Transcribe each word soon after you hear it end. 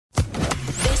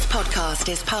podcast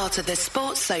is part of the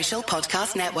Sports Social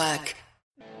Podcast Network.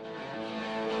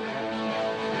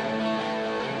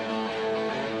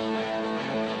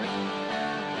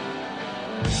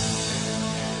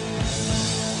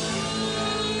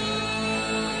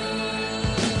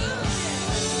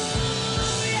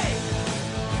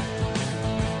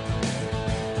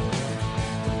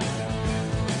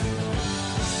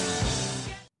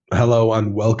 Hello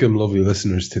and welcome, lovely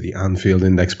listeners, to the Anfield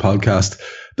Index podcast,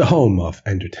 the home of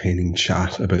entertaining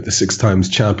chat about the 6 times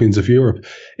champions of Europe.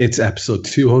 It's episode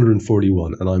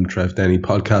 241, and I'm Trev Denny,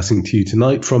 podcasting to you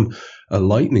tonight from a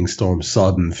lightning storm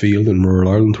sodden field in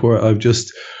rural Ireland, where I've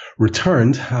just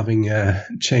returned, having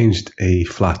changed a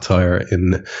flat tyre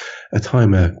in a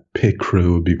time a pit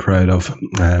crew would be proud of,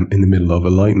 in the middle of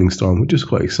a lightning storm, which is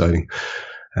quite exciting.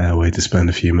 Way to spend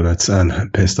a few minutes, and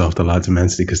pissed off the lads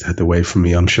immensely because they had to wait for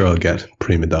me. I'm sure I'll get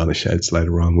prima donna shouts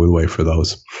later on. We'll wait for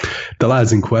those. The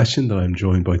lads in question that I'm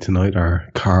joined by tonight are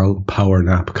Carl Power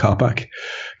Nap Kopak,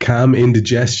 Cam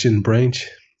Indigestion Branch,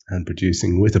 and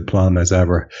producing with aplomb as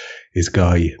ever is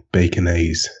Guy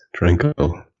Baconaise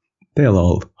Drinkle. They'll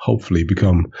all hopefully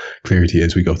become clear to you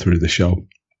as we go through the show.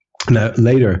 Now,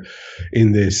 later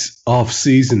in this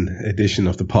off-season edition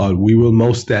of the pod, we will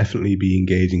most definitely be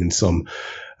engaging in some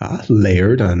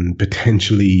layered and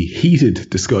potentially heated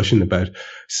discussion about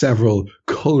several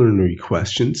culinary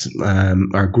questions.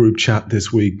 Our group chat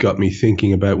this week got me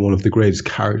thinking about one of the greatest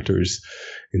characters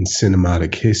in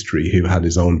cinematic history, who had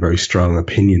his own very strong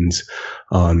opinions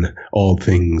on all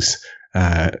things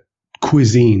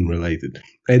cuisine related.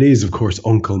 It is, of course,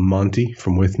 Uncle Monty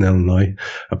from With Nell and I,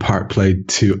 a part played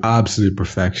to absolute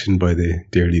perfection by the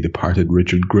dearly departed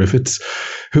Richard Griffiths,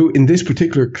 who in this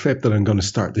particular clip that I'm going to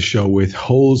start the show with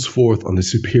holds forth on the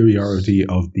superiority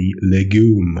of the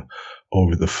legume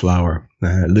over the flour.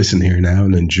 Listen here now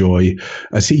and enjoy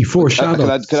as he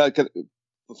foreshadows.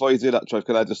 Before you do that, Trev,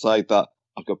 can I decide that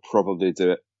I could probably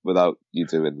do it without you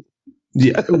doing?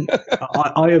 Yeah,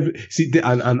 I have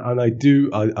and I do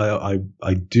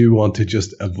want to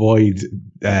just avoid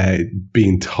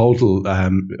being total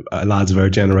lads of our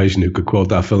generation who could quote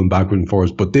that film backward and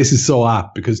forwards. But this is so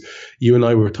apt because you and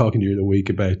I were talking during the week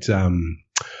about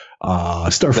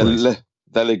stir fries.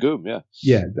 The legume, yeah.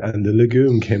 Yeah, and the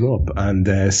legume came up.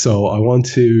 And so I want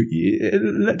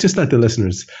to just let the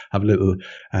listeners have a little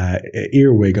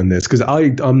earwig on this, because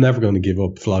I'm never going to give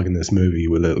up flogging this movie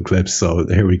with little clips. So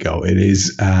here we go. It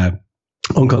is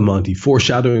Uncle Monty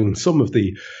foreshadowing some of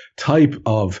the type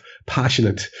of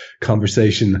passionate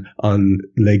conversation on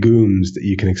legumes that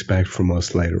you can expect from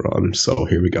us later on. So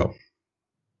here we go.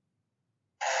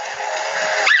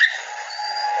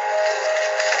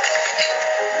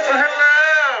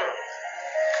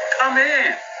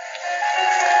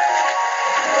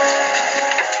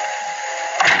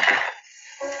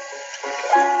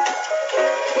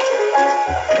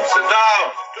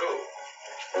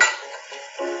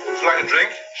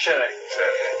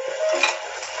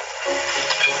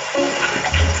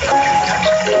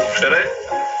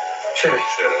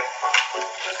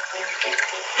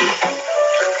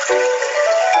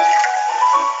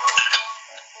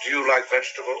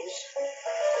 Vegetables.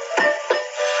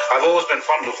 I've always been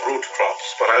fond of root crops,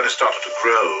 but I only started to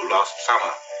grow last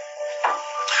summer.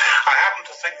 I happen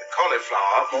to think the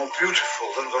cauliflower more beautiful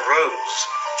than the rose.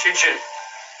 Chinchin.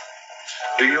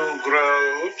 Do you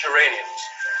grow geraniums?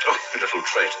 Oh, little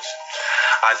traitors.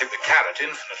 I think the carrot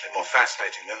infinitely more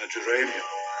fascinating than the geranium.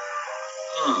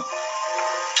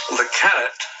 The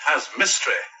carrot has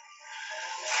mystery.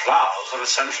 Flowers are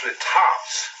essentially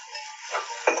tarts.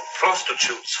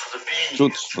 Prostitutes for the bees.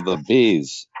 Prostitutes for the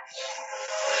bees.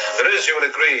 There is, you will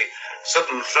agree,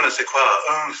 certain je ne sais quoi,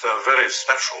 very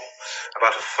special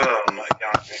about a firm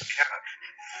young carrot.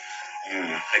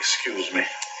 Excuse me.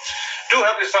 Do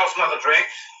have yourselves another drink.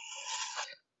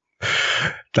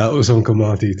 That was Uncle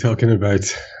Monty talking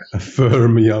about a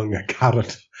firm young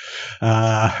carrot.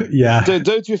 Yeah.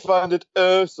 Don't you find it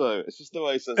so? It's just the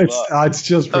way he says that. It's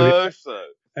just brilliant.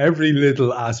 Every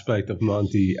little aspect of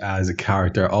Monty as a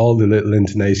character, all the little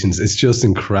intonations, it's just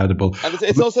incredible. And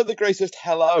it's also the greatest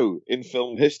hello in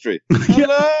film history.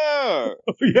 Hello!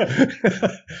 Yeah.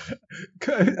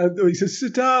 And he says,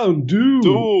 sit down,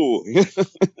 do.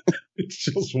 It's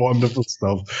just wonderful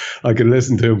stuff. I can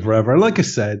listen to him forever. And like I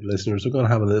said, listeners, we're going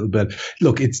to have a little bit.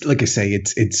 Look, it's like I say,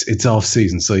 it's off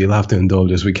season, so you'll have to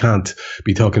indulge us. We can't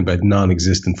be talking about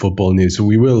non-existent football news, so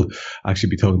we will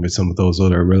actually be talking about some of those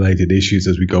other related issues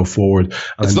as we go forward.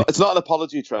 It's not an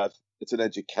apology, Trev. It's an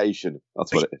education.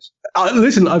 That's what it is.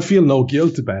 Listen, I feel no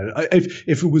guilt about it.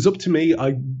 If it was up to me,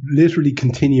 I'd literally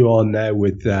continue on now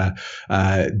with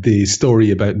the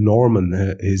story about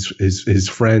Norman, his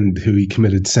friend who he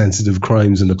committed sensitive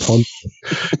crimes in a pond.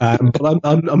 But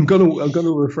I'm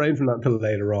gonna refrain from that until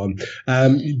later on.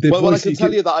 Well, I can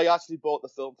tell you that I actually bought the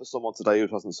film for someone today who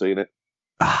hasn't seen it.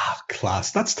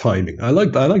 Class. That's timing. I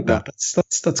like that.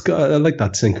 That's good. I like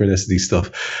that synchronicity stuff.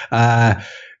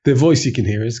 The voice you can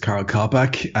hear is Carl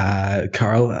Kopak.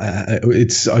 Carl,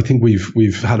 I think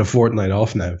we've had a fortnight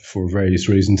off now for various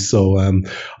reasons. So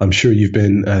I'm sure you've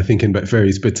been thinking about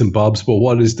various bits and bobs. But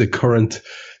what is the current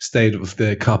state of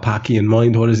the Kopakian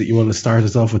mind? What is it you want to start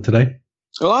us off with today?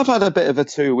 Well, I've had a bit of a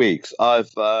 2 weeks.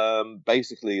 I've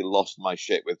basically lost my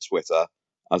shit with Twitter,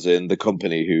 as in the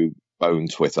company who own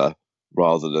Twitter,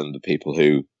 rather than the people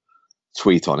who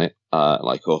tweet on it,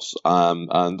 like us.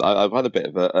 And I've had a bit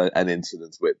of an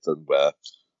incident with them where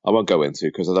I won't go into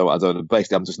because I don't.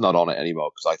 Basically, I'm just not on it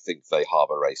anymore because I think they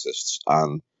harbour racists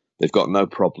and they've got no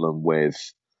problem with.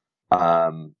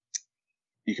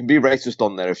 You can be racist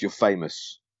on there if you're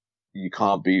famous. You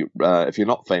can't be if you're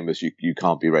not famous. You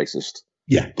can't be racist.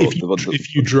 Yeah,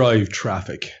 if you drive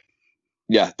traffic.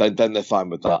 Yeah, then they're fine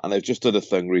with that. And they've just done a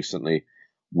thing recently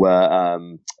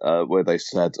where they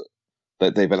said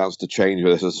that they've announced a change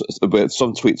with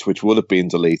some tweets which would have been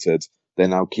deleted. They're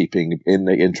now keeping in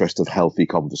the interest of healthy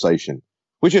conversation,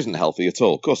 which isn't healthy at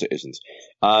all. Of course, it isn't.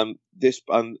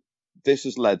 This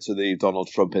has led to the Donald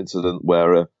Trump incident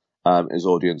where his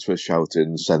audience was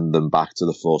shouting, "Send them back" to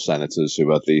the 4 senators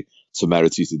who had the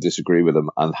temerity to disagree with him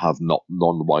and have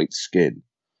non-white skin.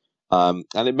 And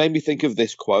it made me think of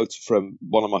this quote from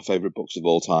one of my favourite books of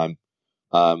all time.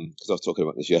 Because I was talking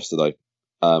about this yesterday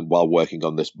while working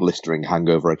on this blistering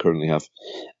hangover I currently have.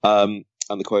 And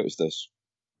the quote is this: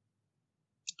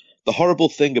 "The horrible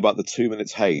thing about the 2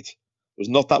 minutes hate was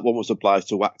not that one was obliged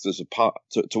to act as a part,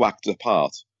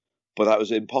 but that it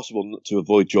was impossible to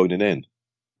avoid joining in.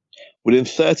 Within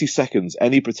 30 seconds,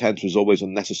 any pretense was always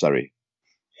unnecessary.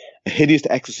 A hideous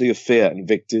ecstasy of fear and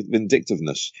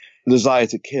vindictiveness, the desire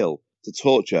to kill, to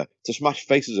torture, to smash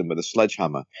faces in with a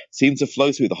sledgehammer, seemed to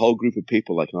flow through the whole group of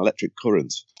people like an electric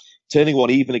current, turning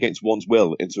one even against one's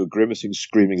will into a grimacing,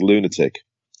 screaming lunatic.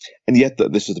 And yet,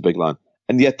 this is the big line,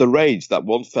 and yet the rage that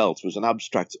one felt was an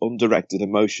abstract, undirected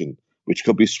emotion, which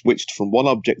could be switched from one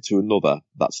object to another,"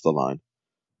 that's the line,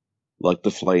 "like the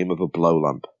flame of a blow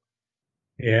lamp."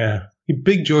 Yeah.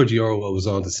 Big George Orwell was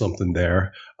onto something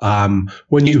there.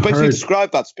 When you basically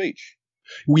described that speech.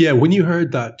 Yeah, when you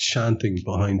heard that chanting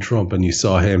behind Trump and you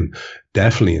saw him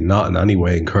definitely not in any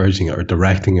way encouraging it or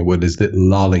directing it with his little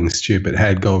lolling stupid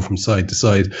head going from side to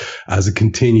side as it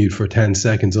continued for 10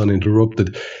 seconds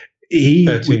uninterrupted.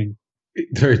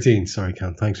 13, sorry,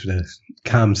 Cam. Thanks for the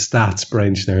Cam stats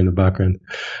branch there in the background.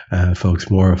 Folks,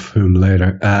 more of whom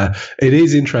later. It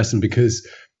is interesting because,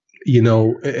 you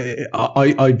know,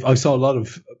 I saw a lot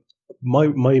of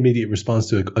my immediate response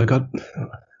to it.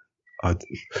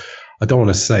 I don't want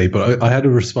to say, but I had a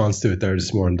response to it there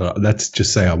this morning that let's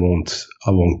just say I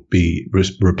won't be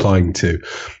replying to.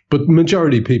 But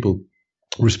majority of people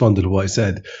responded to what I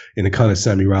said in a kind of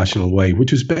semi-rational way,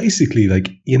 which was basically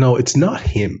like, you know, it's not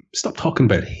him. Stop talking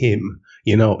about him.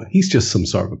 You know, he's just some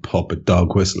sort of a puppet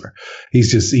dog whistler.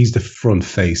 He's the front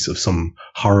face of some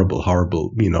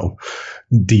horrible, you know,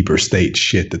 deeper state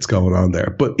shit that's going on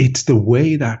there. But it's the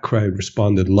way that crowd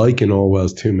responded, like in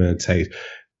Orwell's 2 minutes hate.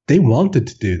 They wanted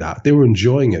to do that. They were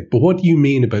enjoying it. But what do you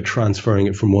mean about transferring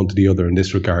it from one to the other in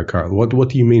this regard, Carl? What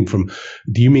do you mean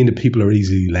do you mean that people are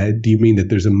easily led? Do you mean that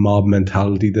there's a mob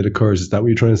mentality that occurs? Is that what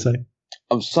you're trying to say?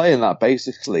 I'm saying that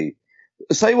basically.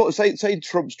 Say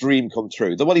Trump's dream come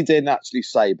true. The one he didn't actually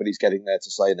say, but he's getting there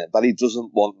to saying it, that he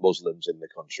doesn't want Muslims in the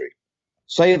country.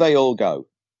 Say they all go.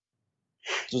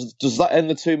 Does that end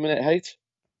the 2 minute hate?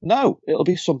 No, it'll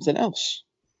be something else.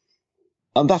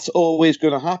 And that's always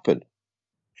going to happen.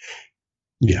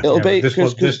 Yeah, it'll be. This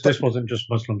wasn't just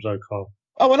Muslims, though, Carl.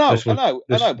 Oh, I know.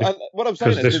 And what I'm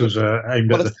saying is this was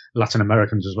aimed at the Latin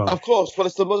Americans as well. Of course, but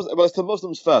it's the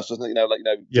Muslims first, isn't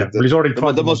it? But he's already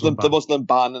tried the Muslim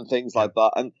ban and things like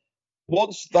that. And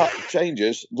once that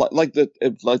changes, like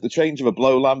the change of a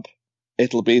blow lamp,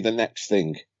 it'll be the next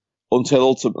thing, until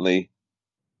ultimately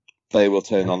they will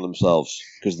turn on themselves,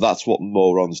 because that's what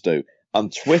morons do.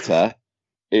 And Twitter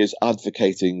is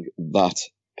advocating that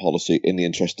policy in the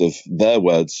interest of their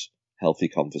words, healthy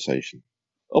conversation.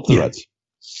 Up the Reds.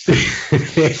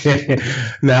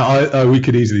 Now, we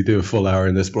could easily do a full hour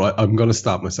in this, but I'm going to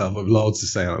stop myself. I've loads to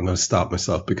say, and I'm going to stop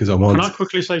myself because I want. Can I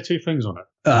quickly say 2 things on it?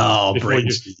 Oh,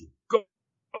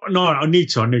 no, I need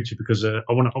to because I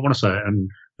want to say it, and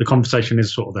the conversation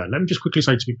is sort of there. Let me just quickly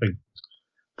say two things.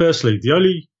 Firstly, the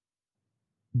only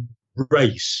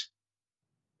race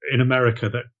in America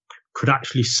that could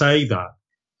actually say that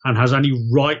and has any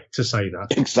right to say that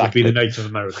exactly. would be the Native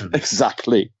Americans.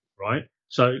 Exactly. Right?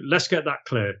 So let's get that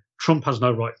clear. Trump has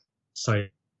no right to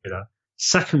say that.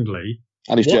 Secondly,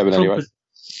 and he's German anyway.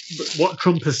 What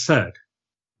Trump has said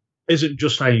isn't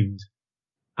just aimed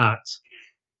at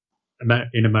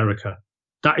in America.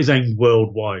 That is aimed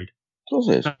worldwide. Of course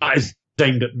it is. That is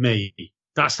aimed at me.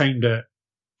 That's aimed at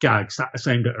Gags. That's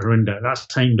aimed at Arinda. That's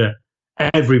aimed at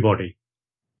everybody.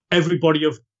 Everybody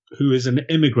who is an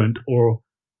immigrant or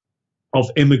of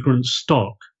immigrant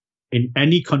stock in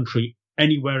any country,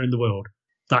 anywhere in the world,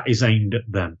 that is aimed at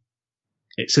them.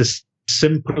 It's as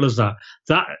simple as that.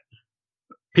 That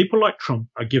people like Trump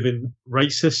are giving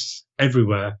racists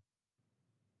everywhere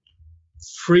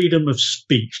freedom of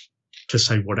speech to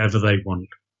say whatever they want.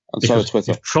 And so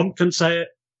Twitter. If Trump can say it,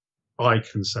 I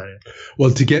can say it.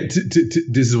 Well, to get to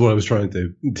this is what I was trying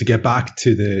to do. To get back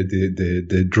to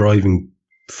the driving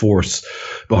force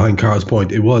behind Carl's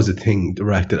point, it was a thing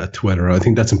directed at Twitter. I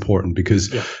think that's important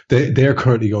because they're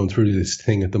currently going through this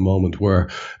thing at the moment where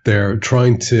they're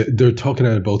talking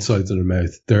out of both sides of their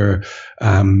mouth. They're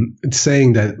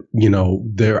saying that,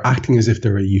 they're acting as if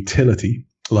they're a utility,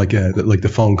 like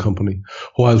the phone company,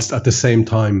 whilst at the same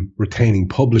time retaining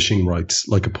publishing rights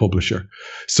like a publisher.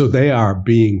 So they are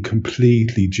being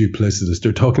completely duplicitous.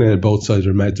 They're talking out of both sides of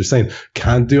their mouth. They're saying,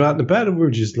 can't do that in the bed. And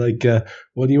we're just like,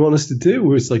 what do you want us to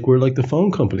do? It's like, we're like the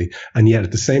phone company. And yet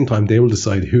at the same time, they will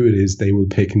decide who it is they will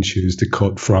pick and choose to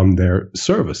cut from their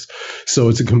service. So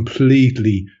it's a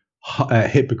completely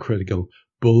hypocritical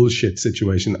bullshit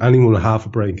situation. Anyone with half a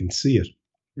brain can see it.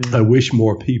 I wish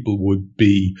more people would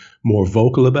be more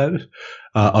vocal about it.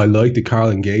 I like that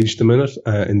Carl engaged them in it,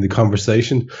 in the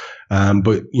conversation.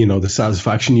 But, the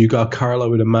satisfaction you got, Carl, I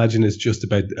would imagine is just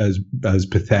about as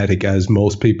pathetic as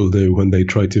most people do when they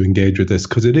try to engage with this,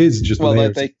 because it is just.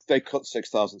 Well, they cut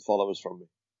 6,000 followers from me.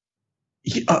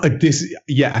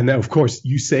 And now of course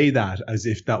you say that as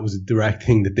if that was a direct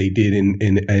thing that they did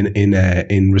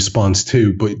in response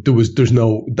to, but there's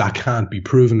no, that can't be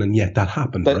proven, and yet that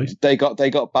happened, right? They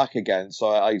got back again, so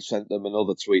I sent them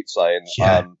another tweet saying,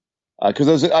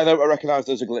 because I recognise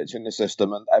there's a glitch in the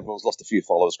system and everyone's lost a few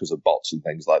followers because of bots and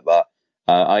things like that.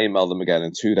 I emailed them again,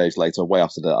 and 2 days later, way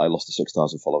after that, I lost the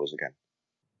 6,000 followers again.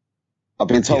 I've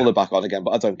been told they're back on again,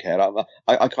 but I don't care.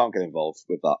 I can't get involved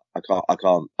with that. I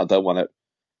can't. I don't want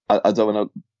to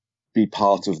be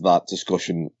part of that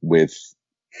discussion with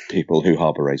people who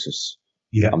harbour racists.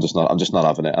 Yeah, I'm just not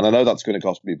having it. And I know that's going to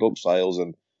cost me book sales,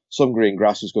 and some green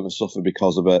grass is going to suffer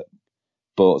because of it.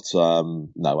 But no,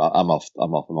 I'm off.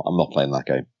 I'm not playing that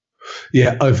game.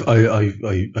 Yeah,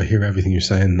 I hear everything you're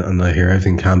saying, and I hear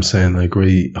everything Cam's saying. I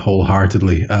agree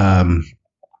wholeheartedly.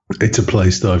 It's a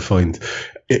place that I find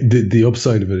the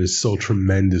upside of it is so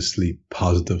tremendously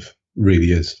positive.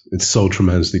 Really is. It's so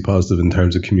tremendously positive in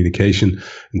terms of communication,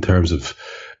 in terms of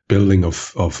building of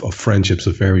friendships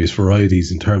of various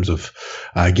varieties, in terms of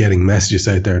getting messages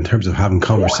out there, in terms of having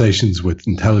conversations with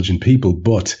intelligent people.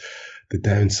 But the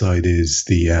downside is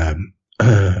the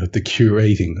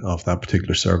curating of that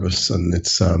particular service, and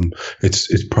it's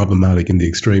problematic in the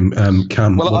extreme.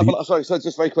 Cam, sorry. So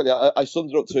just very quickly, I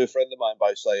summed it up to a friend of mine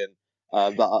by saying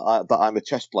that I'm a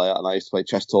chess player and I used to play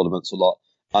chess tournaments a lot.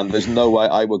 And there's no way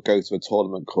I would go to a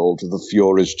tournament called the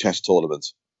Fiores Chess Tournament.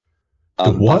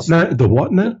 The what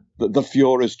now? The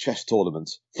Fiores Chess Tournament,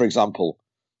 for example.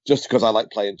 Just because I like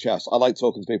playing chess. I like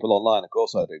talking to people online, of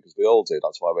course I do, because we all do.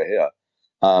 That's why we're here.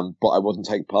 But I wouldn't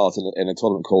take part in a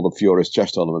tournament called the Fiores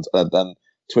Chess Tournament. And then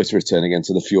Twitter is turning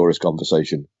into the Fiores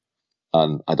conversation.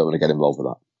 And I don't want to get involved with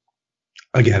that.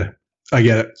 I get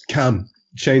it. Cam,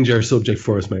 change our subject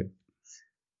for us, mate.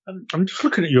 I'm just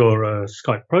looking at your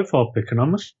Skype profile pic, and I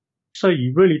must say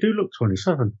you really do look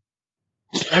 27.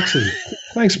 Excellent.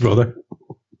 Thanks, brother.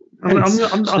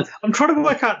 I'm trying to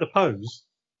work out the pose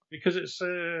because it's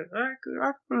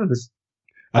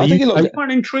I think it looks quite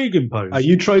an intriguing pose. Are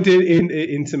you trying to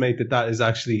intimate that is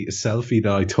actually a selfie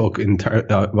that I took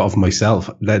of myself?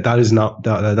 That is not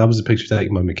that was a picture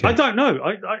taken by McKay. I don't know.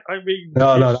 I mean,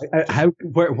 no.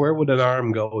 Where would an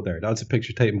arm go there? That's a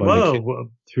picture taken by McKay.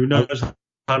 Well, who knows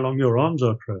how long your arms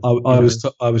are, Trev?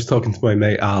 I was talking to my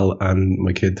mate Al, and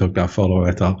my kid took that photo, and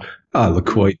I thought, look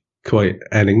quite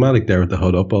enigmatic there with the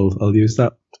hood up. I'll use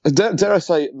that. Dare I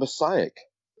say messianic?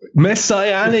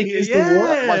 Messianic is the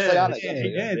word. Messianic.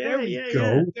 Yeah,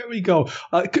 there we go.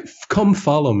 Come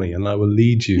follow me, and I will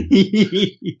lead you.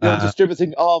 You're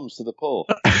distributing arms to the poor.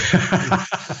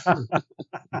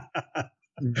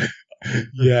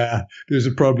 Yeah,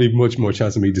 there's probably much more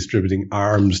chance of me distributing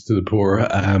arms to the poor.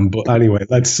 But anyway,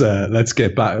 let's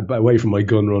get back away from my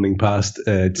gun running past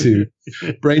to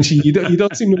Branchy. You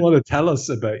don't seem to want to tell us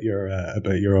about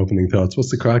your opening thoughts. What's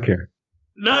the crack here?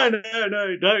 No.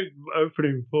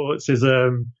 Opening thoughts is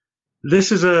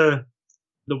this is the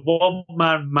one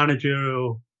man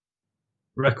managerial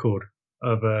record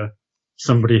of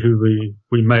somebody who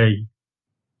we may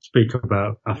speak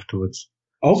about afterwards.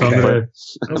 Okay.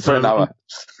 For an hour.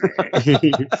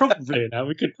 Probably an hour.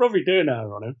 We could probably do an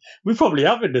hour on him. We probably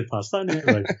have in the past,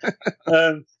 anyway.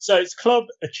 So it's club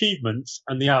achievements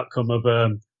and the outcome of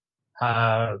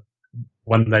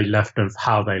when they left and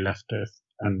how they left it,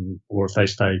 or if they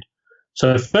stayed.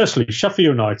 So firstly,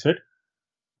 Sheffield United,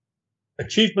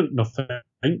 achievement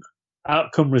nothing,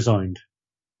 outcome resigned.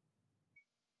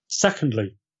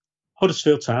 Secondly,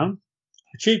 Huddersfield Town,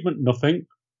 achievement nothing,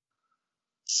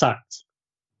 sacked.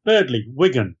 Thirdly,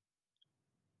 Wigan,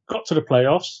 got to the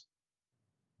playoffs,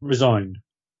 resigned.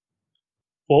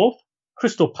 Fourth,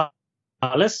 Crystal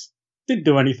Palace, didn't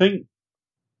do anything,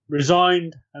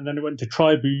 resigned, and then he went to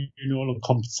tribunal on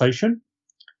compensation.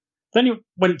 Then he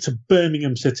went to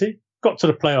Birmingham City, got to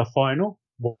the playoff final,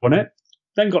 won it,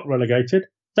 then got relegated,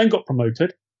 then got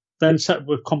promoted, then set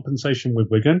with compensation with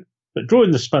Wigan. But during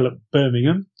the spell at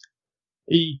Birmingham,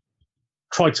 he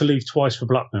tried to leave twice for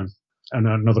Blackburn and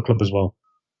another club as well.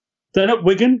 Then at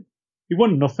Wigan, he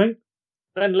won nothing,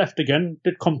 then left again,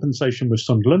 did compensation with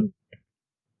Sunderland.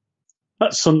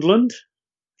 At Sunderland,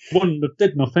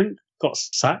 did nothing, got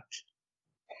sacked.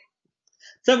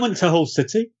 Then went to Hull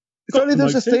City. It's only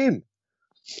there's a theme.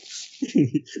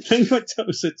 Then went to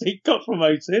Hull City, got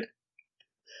promoted.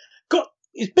 Got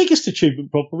his biggest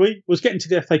achievement probably was getting to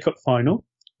the FA Cup final.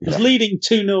 He was leading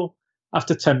 2-0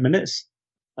 after 10 minutes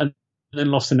and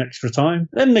then lost in extra time.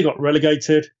 Then they got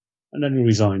relegated and then he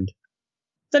resigned.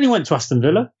 Then he went to Aston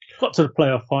Villa, got to the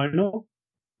playoff final,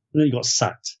 and then he got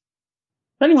sacked.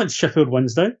 Then he went to Sheffield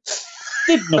Wednesday,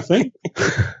 did nothing,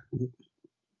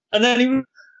 and then he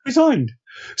resigned.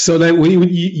 So then when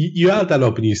you add that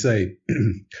up and you say,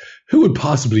 who would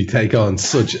possibly take on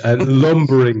such a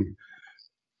lumbering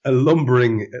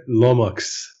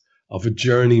lummox of a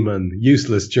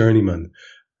useless journeyman?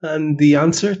 And the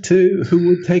answer to who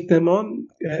would take them on,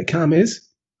 Cam, is?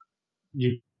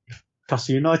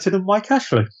 Newcastle United and Mike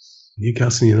Ashley.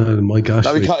 Newcastle United and Mike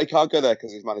Ashley. No, he can't go there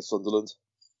because he's managed Sunderland.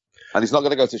 And he's not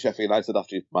going to go to Sheffield United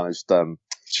after he's managed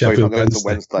Sheffield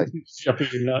Wednesday.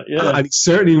 Sheffield United, yeah. And he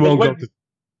certainly won't go to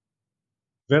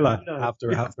Villa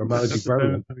after managing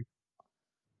Birmingham.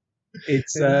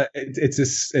 It's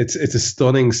a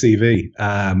stunning CV,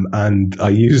 and I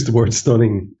use the word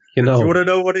stunning. Do you want to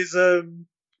know what his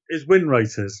win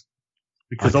rate is?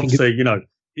 Because obviously,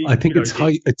 I think it's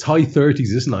high 30s,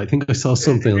 isn't it? I think I saw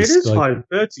something. It is high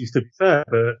 30s, to be fair,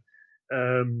 but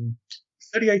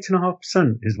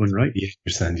 38.5% is win rate.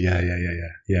 8%,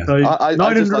 yeah. So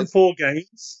 904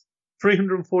 games,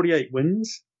 348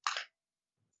 wins.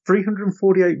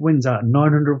 348 wins out of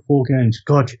 904 games.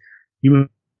 God, you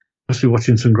must be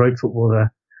watching some great football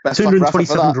there. Best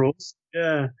 227 draws,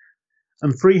 yeah,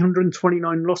 and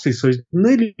 329 losses. So he's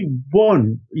nearly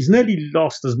won. He's nearly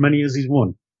lost as many as he's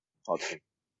won.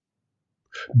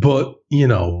 But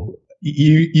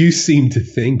you seem to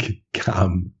think,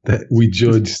 Cam, that we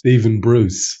judge Stephen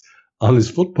Bruce on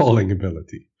his footballing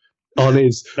ability. On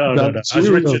his no. As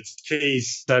Richard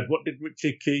Keys said, what did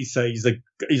Richard Keys say?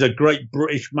 He's a great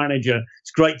British manager.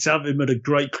 It's great to have him at a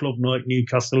great club like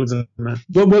Newcastle, isn't it?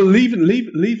 Well,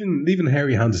 leaving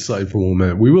Harry Hand aside for 1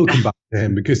 minute, we will come back to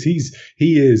him because he's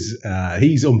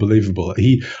unbelievable.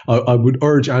 I would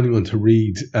urge anyone to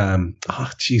read.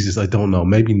 Jesus, I don't know,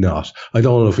 maybe not. I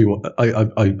don't know if we want.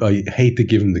 I hate to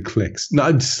give him the clicks. No,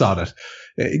 I sod it.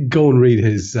 Go and read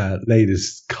his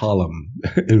latest column,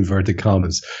 inverted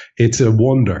commas. It's a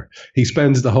wonder. He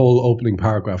spends the whole opening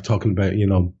paragraph talking about,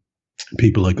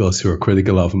 people like us who are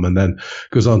critical of him, and then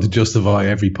goes on to justify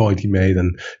every point he made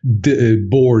and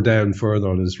bore down further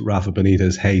on his Rafa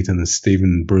Benitez hate and his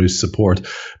Stephen Bruce support.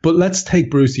 But let's take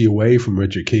Brucey away from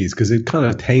Richard Keys because it kind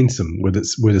of taints him with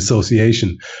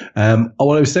association.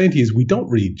 What I was saying to you is we don't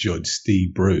really judge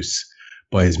Steve Bruce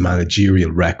by his managerial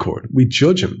record. We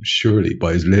judge him, surely,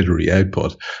 by his literary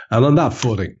output. And on that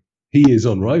footing, he is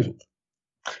unrivaled.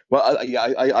 Well,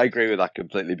 I agree with that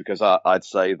completely because I'd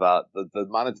say that the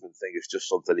management thing is just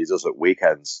something he does at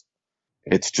weekends.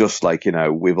 It's just like,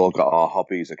 we've all got our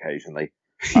hobbies occasionally.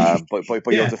 But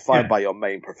you're defined by your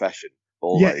main profession.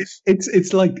 Always. Yeah,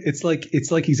 it's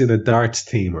like he's in a darts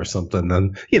team or something,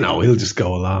 and he'll just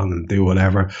go along and do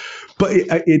whatever. But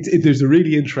there's a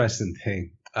really interesting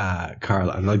thing Carl,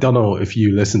 and I don't know if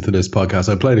you listened to this podcast.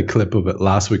 I played a clip of it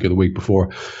last week or the week before.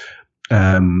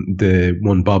 The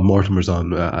one Bob Mortimer's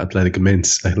on,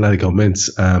 Atletico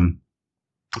Mints.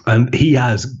 And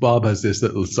Bob has this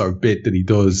little sort of bit that he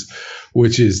does,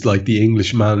 which is like the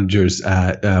English managers,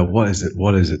 what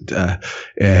is it?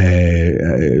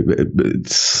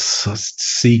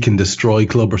 Seek and Destroy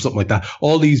Club or something like that.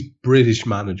 All these British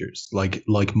managers, like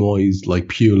Moyes, like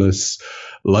Pulis,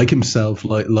 like himself,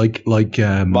 like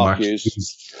Mark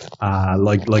Hughes,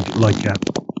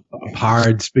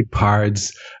 Pards, big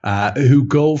Pards, who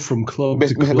go from club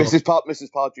to club. Mrs.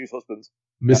 Pardew's husband.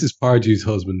 Mrs. Pardew's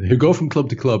husband, who go from club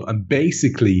to club, and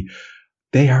basically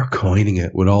they are coining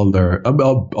it with all their,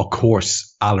 of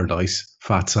course, Allardyce,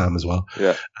 Fat Sam as well.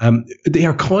 Yeah. They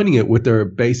are coining it with their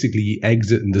basically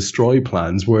exit and destroy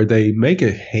plans, where they make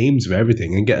a hames of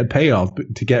everything and get a payoff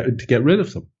to get rid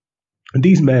of them. And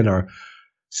these men are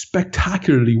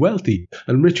spectacularly wealthy.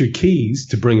 And Richard Keys,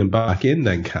 to bring him back in,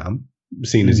 then Cam,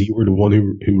 seeing as you were the one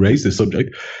who raised the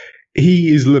subject,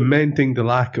 he is lamenting the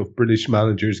lack of British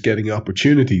managers getting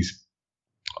opportunities.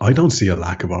 I don't see a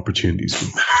lack of opportunities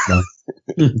for British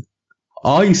managers.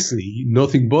 I see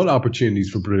nothing but opportunities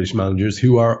for British managers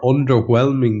who are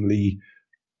underwhelmingly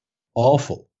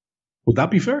awful. Would that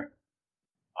be fair?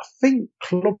 I think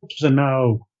clubs are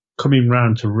now coming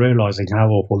round to realising how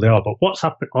awful they are. But what's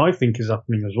happening, I think, is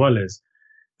happening as well, is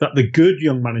that the good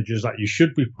young managers that you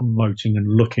should be promoting and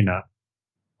looking at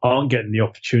aren't getting the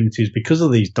opportunities because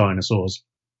of these dinosaurs.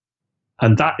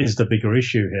 And that is the bigger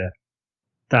issue here,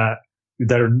 that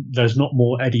there's not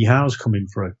more Eddie Howe's coming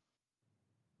through.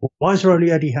 Why is there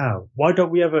only Eddie Howe? Why don't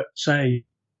we ever say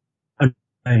a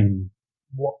name?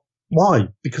 Why?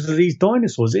 Because of these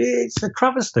dinosaurs. It's a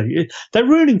travesty. They're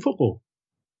ruining football.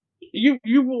 You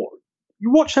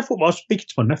watch their football. I was speaking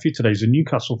to my nephew today. He's a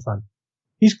Newcastle fan.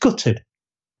 He's gutted.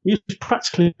 He's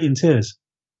practically in tears.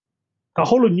 The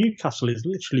whole of Newcastle is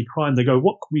literally crying. They go,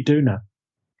 what can we do now?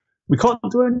 We can't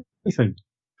do anything.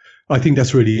 I think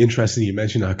that's really interesting you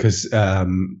mention that, because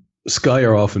Sky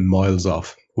are often miles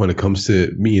off when it comes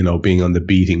to, being on the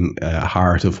beating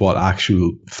heart of what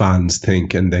actual fans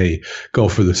think, and they go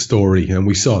for the story. And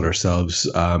we saw it ourselves,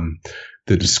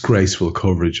 the disgraceful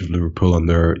coverage of Liverpool on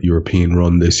their European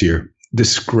run this year.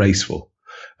 Disgraceful.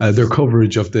 Their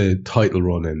coverage of the title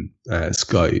run in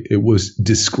Sky, it was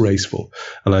disgraceful.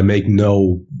 And I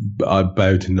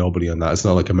bow to nobody on that. It's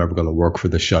not like I'm ever going to work for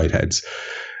the shitheads.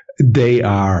 They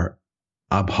are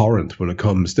abhorrent when it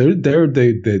comes. They're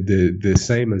the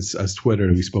same as Twitter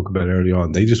we spoke about early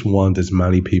on. They just want as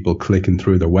many people clicking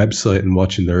through their website and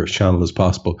watching their channel as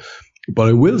possible. But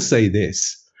I will say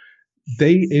this.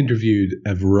 They interviewed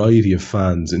a variety of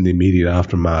fans in the immediate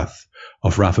aftermath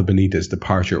of Rafa Benitez's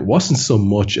departure. It wasn't so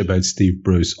much about Steve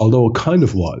Bruce, although it kind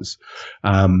of was.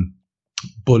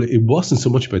 But it wasn't so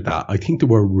much about that. I think they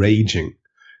were raging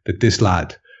that this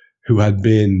lad, who had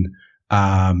been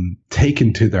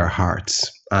taken to their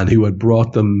hearts and who had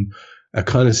brought them a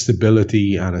kind of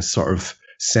stability and a sort of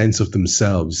sense of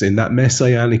themselves in that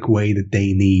messianic way that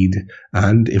they need.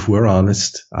 And if we're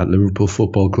honest, at Liverpool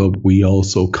Football Club, we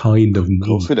also kind of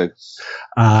need.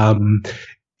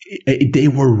 They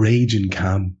were raging,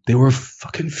 Cam. They were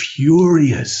fucking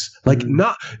furious. I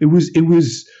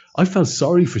felt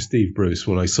sorry for Steve Bruce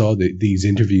when I saw these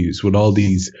interviews with all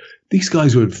these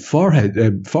guys with forehead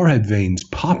veins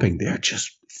popping. They're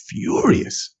just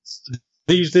furious.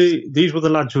 These were the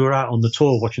lads who were out on the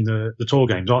tour watching the tour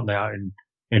games, aren't they? Out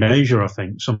in Asia, I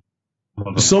think. Some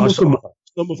of them.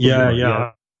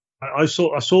 Yeah. I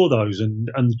saw those, and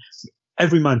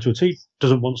every man to a T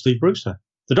doesn't want Steve Bruce there.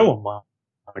 They don't want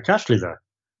Mike Ashley there,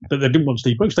 but they didn't want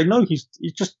Steve Bruce. They know he's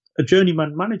just a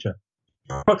journeyman manager.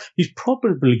 He's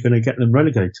probably going to get them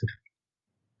relegated.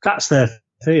 That's their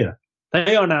fear.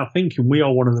 They are now thinking we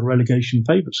are one of the relegation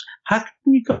favourites. How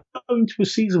can you go into a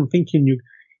season thinking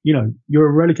you're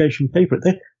a relegation favourite?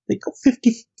 They got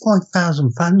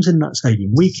 55,000 fans in that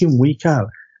stadium week in, week out,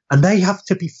 and they have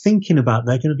to be thinking about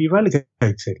they're going to be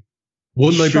relegated.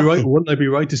 Wouldn't I be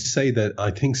right to say that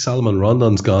I think Salomon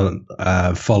Rondon's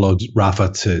followed Rafa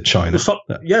to China?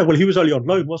 Yeah, well, he was only on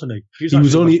loan, wasn't he? He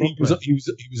was only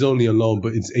on loan,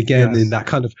 but it's again in that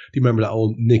kind of. Do you remember that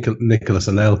old Nicolas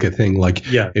Anelka thing? Like,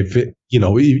 if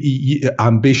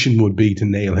ambition would be to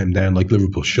nail him down, like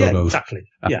Liverpool should have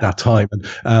at that time. And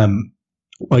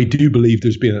I do believe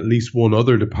there's been at least one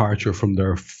other departure from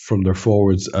their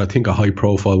forwards. I think a high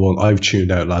profile one. I've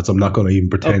tuned out, lads. I'm not going to even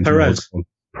pretend. Perez.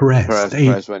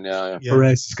 Perez went, yeah.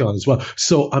 Perez is gone as well.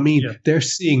 So, I mean, they're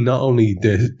seeing not only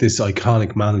this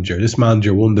iconic manager, this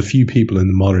manager, one of the few people in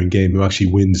the modern game who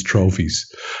actually wins trophies,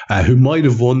 who might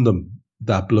have won them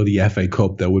that bloody FA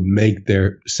Cup that would make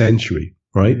their century,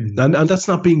 right? And that's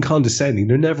not being condescending.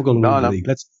 They're never going to win the league.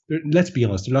 Let's be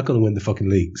honest. They're not going to win the fucking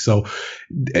league. So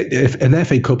if an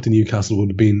FA Cup to Newcastle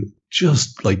would have been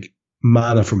just like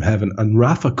manna from heaven, and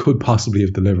Rafa could possibly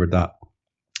have delivered that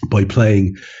by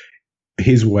playing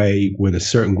his way with a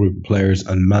certain group of players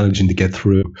and managing to get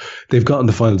through. They've gotten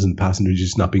the finals in the past and they're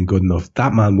just not been good enough.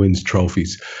 That man wins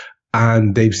trophies,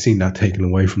 and they've seen that taken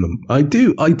away from them. I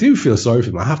do feel sorry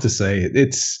for them. I have to say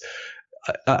it.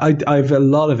 I have a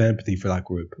lot of empathy for that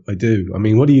group. I do. I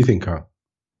mean, what do you think, Carl?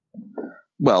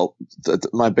 Well,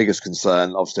 my biggest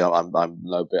concern, obviously, I've got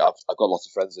lots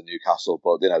of friends in Newcastle,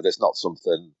 but there's not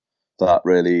something that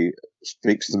really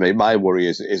speaks to me. My worry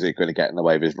is it going to get in the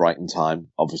way of his right in time?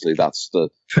 Obviously, that's the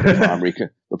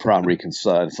primary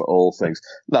concern for all things.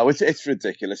 No, it's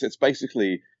ridiculous. It's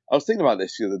basically, I was thinking about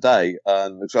this the other day,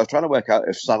 because I was trying to work out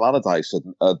if Sam Allardyce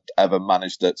had ever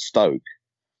managed at Stoke,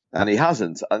 and he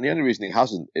hasn't. And the only reason he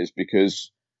hasn't is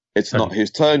because it's not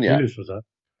his turn yet.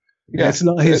 Yeah, it's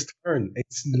not his turn.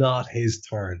 It's not his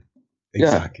turn.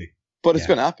 Exactly. Yeah, but it's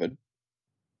going to happen.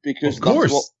 Because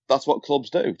that's what clubs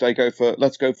do. They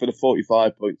let's go for the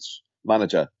 45 points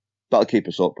manager. That'll keep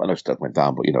us up. I know Stoke went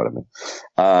down, but you know what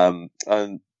I mean.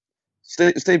 And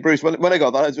Steve Bruce, when I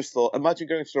got that, I just thought, imagine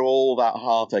going through all that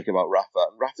heartache about Rafa.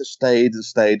 And Rafa stayed and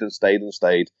stayed and stayed and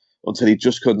stayed until he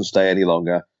just couldn't stay any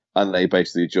longer. And they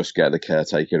basically just get the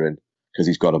caretaker in because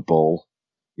he's got a ball.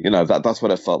 That's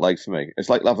what it felt like for me. It's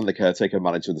like having the caretaker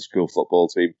manager of the school football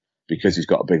team because he's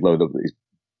got a big load of these.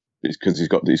 Because he's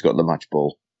got the match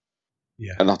ball.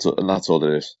 Yeah, and that's all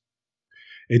it is.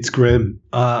 It's grim.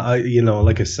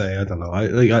 Like I say, I don't know.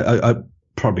 I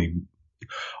probably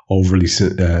overly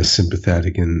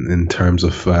sympathetic in terms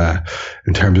of them.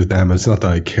 It's not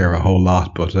that I care a whole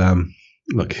lot, but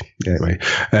look. Anyway,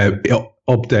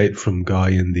 update from Guy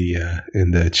in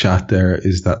the chat there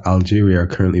is that Algeria are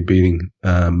currently beating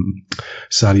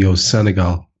Sadio's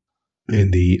Senegal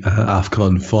in the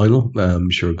AFCON final.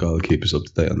 I'm sure God will keep us up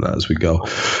to date on that as we go.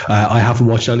 I haven't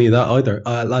watched any of that either.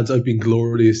 Lads, I've been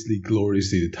gloriously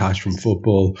detached from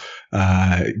football.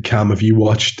 Cam, have you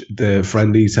watched the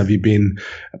friendlies? Have you been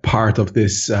a part of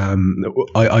this? I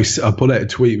put out a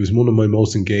tweet. It was one of my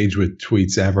most engaged with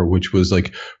tweets ever, which was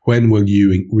like, when will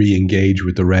you re-engage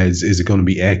with the Reds? Is it going to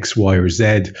be X, Y, or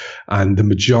Z? And the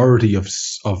majority of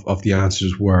the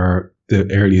answers were the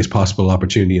earliest possible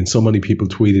opportunity. And so many people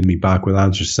tweeted me back with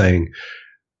answers saying,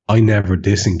 I never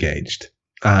disengaged.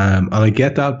 And I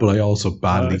get that, but I also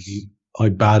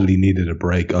badly needed a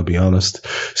break, I'll be honest.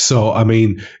 So, I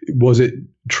mean, was it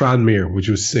Tranmere, which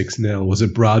was 6-0? Was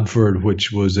it Bradford,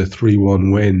 which was a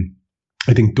 3-1 win?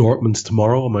 I think Dortmund's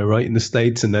tomorrow, am I right, in the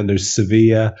States? And then there's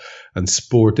Sevilla and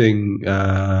Sporting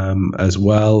as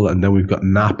well. And then we've got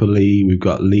Napoli, we've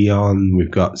got Lyon,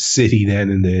 we've got City then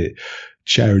in the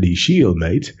Charity Shield,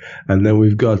 mate. And then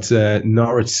we've got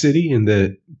Norwich City in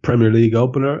the Premier League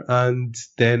opener, and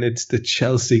then it's the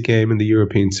Chelsea game in the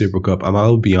European Super Cup. And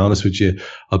I'll be honest with you,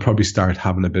 I'll probably start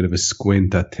having a bit of a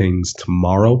squint at things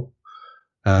tomorrow.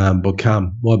 But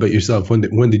Cam, what about yourself? When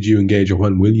did you engage, or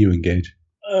when will you engage?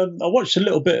 I watched a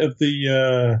little bit of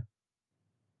the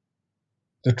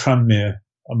Tranmere.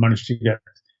 I managed to get,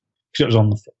 because it was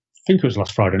on, I think it was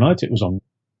last Friday night. It was on,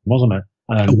 wasn't it?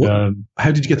 And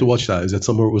how did you get to watch that?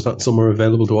 Was that somewhere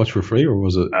available to watch for free, or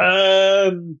was it?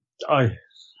 I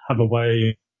have a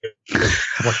way of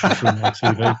watching through my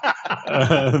TV.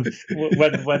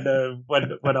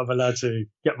 When I'm allowed to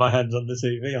get my hands on the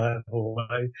TV, I have a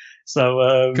way.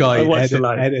 So Guy, I watched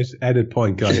edit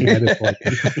point, Guy, edit point.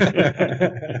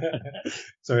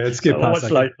 Sorry, let's skip past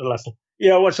that.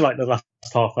 I watched the last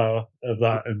half hour of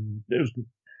that, and it was.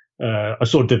 I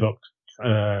saw Divock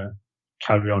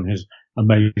carry on his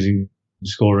amazing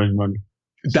scoring run.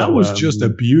 That was just a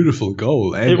beautiful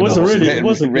goal. It was a really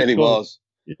was.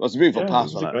 It was a beautiful pass.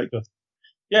 It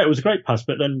was a great pass.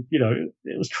 But then,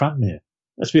 it was Tranmere.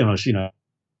 Let's be honest,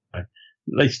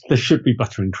 they should be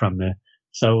battering Tranmere.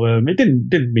 So it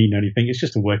didn't mean anything. It's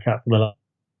just a workout for the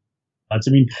lads.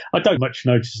 I mean, I don't much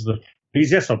notice the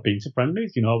friendlies. Yes, I've been to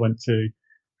friendlies. I went to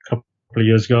a couple of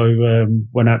years ago.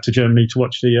 Went out to Germany to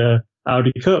watch the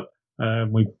Audi Cup.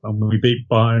 We beat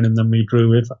Bayern, and then we drew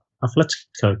with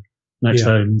Atletico. Next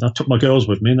time, I took my girls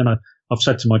with me, and then I've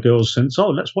said to my girls since,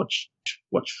 let's watch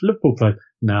Liverpool play.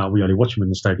 No, we only watch them in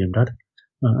the stadium, Dad.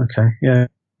 Okay, yeah,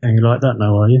 you like that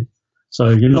now, are you? So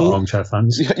you're not armchair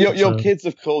fans. Your kids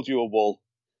have called you a wall.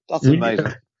 That's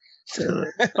amazing.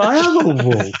 I am a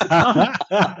wall.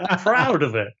 I'm proud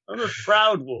of it. I'm a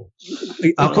proud wall.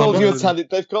 They've called you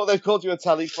a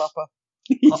tally clapper.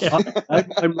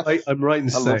 I'm right in I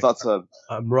saying. love that term.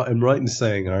 I'm right in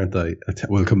saying, aren't I?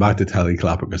 We'll come back to Telly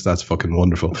Clapper because that's fucking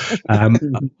wonderful.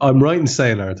 I'm right in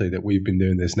saying, aren't I, that we've been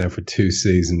doing this now for 2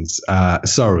 seasons.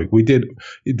 Sorry, we did.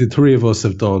 The three of us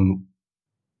have done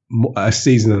a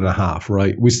season and a half,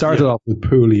 right? We started off with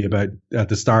Pooley about at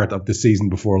the start of the season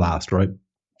before last, right?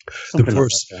 Something The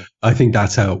first, like that, I think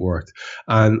that's how it worked.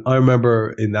 And I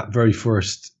remember in that very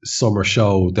first summer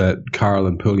show that Carl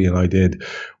and Pooley and I did,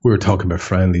 we were talking about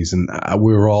friendlies, and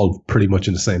we were all pretty much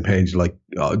on the same page. Like,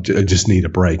 I just need a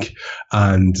break.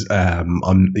 And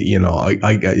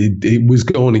it was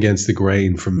going against the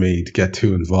grain for me to get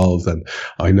too involved. And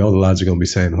I know the lads are going to be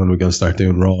saying, when are we going to start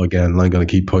doing Raw again? And I'm going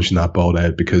to keep pushing that boat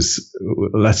out because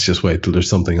let's just wait till there's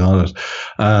something on it.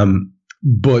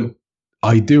 But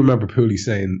I do remember Pooley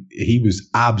saying he was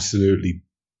absolutely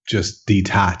just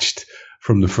detached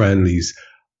from the friendlies,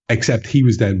 except he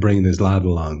was then bringing his lad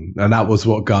along. And that was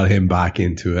what got him back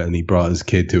into it. And he brought his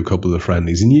kid to a couple of the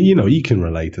friendlies. And, you can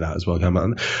relate to that as well,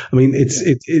 Cameron. I mean, it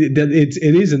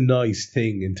is a nice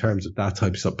thing in terms of that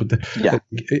type of stuff. But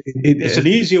it's an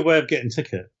easier way of getting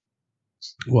tickets.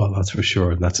 Well, that's for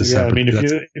sure. That's a separate. I mean, if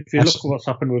you look at what's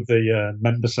happened with the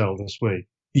member sale this week,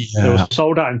 yeah. They were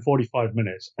sold out in 45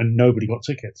 minutes and nobody got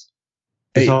tickets.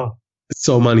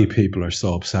 So many people are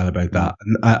so upset about that.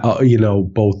 And,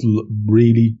 both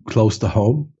really close to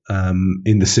home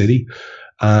in the city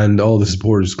and all the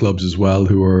supporters clubs as well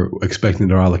who are expecting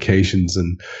their allocations.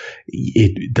 And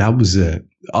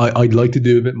I'd like to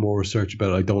do a bit more research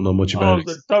about it. I don't know much about it.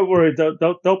 Don't worry.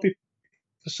 They'll be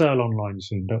for sale online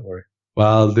soon. Don't worry.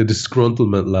 Well, the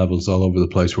disgruntlement levels all over the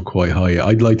place were quite high.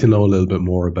 I'd like to know a little bit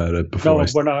more about it before I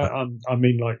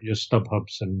mean like your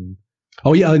StubHubs and.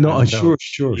 Oh yeah, I know. Sure.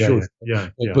 Yeah.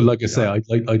 But like I say,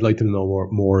 I'd like to know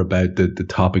more about the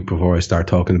topic before I start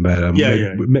talking about it.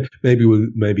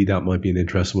 Maybe that might be an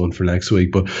interesting one for next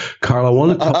week. But Carl, I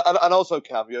want to talk. And also,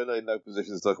 Cav, you're in no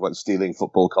position to talk about stealing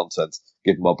football content,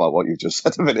 given about what you just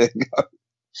said a minute ago.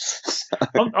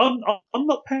 I'm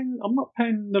not paying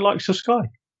the likes of Sky.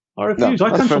 I refuse. No,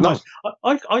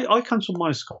 I cancelled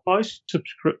my Sky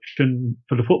subscription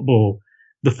for the football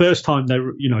the first time they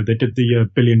did the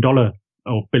 $1 billion or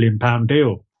 £1 billion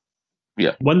deal.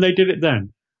 Yeah. When they did it,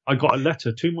 then I got a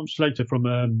letter 2 months later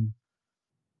from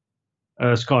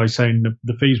Sky saying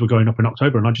the fees were going up in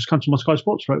October, and I just cancelled my Sky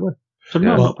Sports straight away. So I'm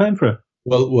not paying for it.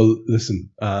 Well,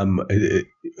 listen.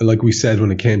 Like we said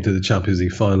when it came to the Champions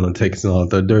League final and tickets and all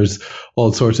that, there's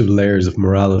all sorts of layers of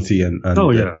morality and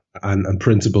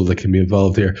principle that can be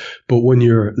involved here. But when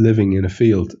you're living in a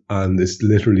field and it's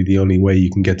literally the only way you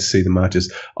can get to see the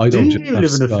matches, I don't. Do you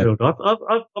live in a field?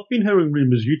 I've been hearing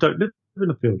rumours you don't live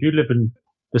in a field. You live in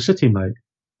the city, mate.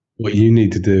 What you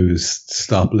need to do is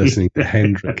stop listening to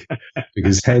Hendrik,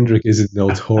 because Hendrik is a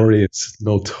notorious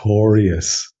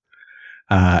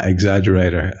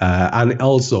exaggerator, and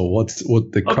also what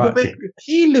the crack.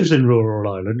 He lives in rural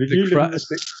Ireland.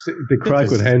 The crack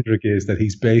with Hendrik is that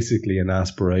he's basically an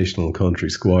aspirational country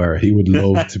squire. He would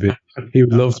love to be. He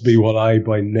would love to be what I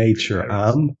by nature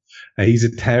am. He's a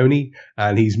townie,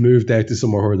 and he's moved out to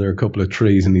somewhere where there are a couple of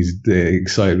trees, and he's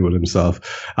excited with himself.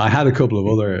 I had a couple of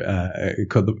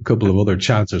other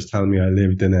chancers telling me I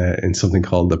lived in something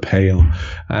called the Pale,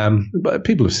 but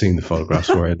people have seen the photographs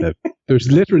where I live. There's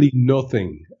literally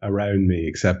nothing around me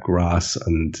except grass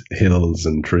and hills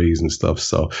and trees and stuff.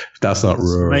 So if that's not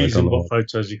rural, amazing I don't know what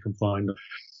photos you can find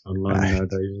online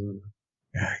nowadays. Isn't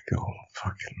it? Yeah, go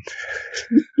fucking.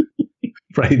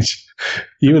 Rage,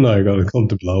 you and I are going to come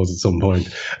to blows at some point.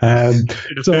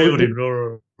 So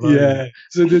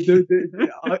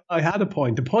I had a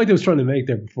point. The point I was trying to make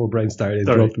there before Brian started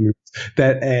interrupting me,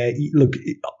 that look,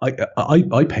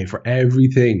 I pay for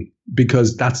everything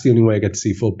because that's the only way I get to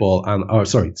see football,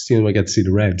 it's the only way I get to see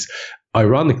the Reds.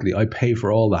 Ironically, I pay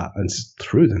for all that, and it's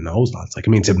through the nose, lads. Like,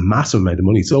 I mean, it's a massive amount of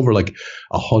money. It's over like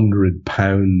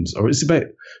 £100, or it's about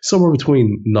somewhere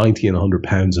between £90 and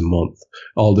 £100 a month.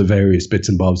 All the various bits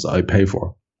and bobs that I pay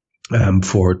for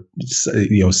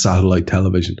satellite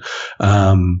television.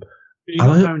 You're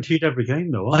not guaranteed every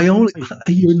game, though.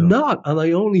 You're not, and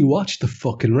I only watch the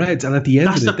fucking Reds. And at the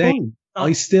end of the day,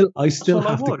 I still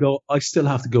have to go. I still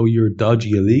have to go your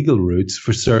dodgy illegal routes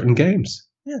for certain games.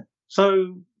 Yeah.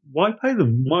 So why pay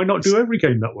them? Why not do every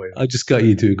game that way? I just got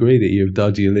you to agree that you have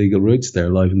dodgy illegal routes there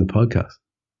live in the podcast.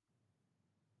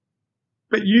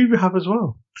 But you have as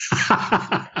well.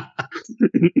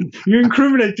 You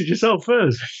incriminated yourself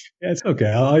first. Yeah, it's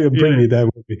okay. I'll bring you down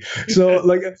with me. So,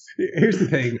 like, here's the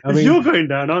thing. I If mean, you're going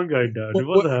down, I'm going down.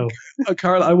 What the hell?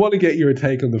 Carl, I want to get your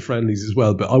take on the friendlies as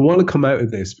well, but I want to come out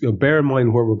of this. Bear in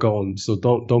mind where we're going, so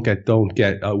don't get.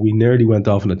 We nearly went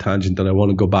off on a tangent that I want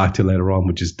to go back to later on,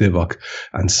 which is Divock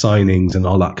and signings and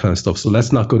all that kind of stuff. So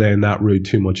let's not go down that route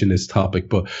too much in this topic.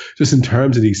 But just in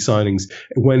terms of these signings,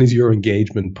 when is your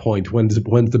engagement point? When's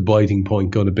the biting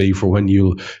point going to be for when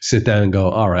you'll sit down and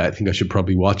go, all right, I think I should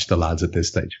probably watch the lads at this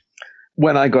stage?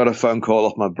 When I got a phone call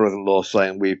off my brother-in-law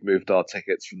saying we've moved our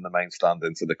tickets from the main stand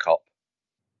into the Cop,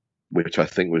 which I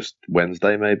think was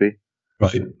Wednesday, maybe.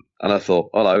 Right. And I thought,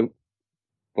 hello,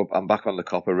 I'm back on the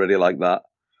Cop. I really like that.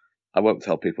 I won't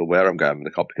tell people where I'm going in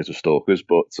the Cop because of stalkers,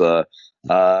 but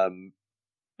and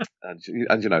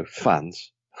you know,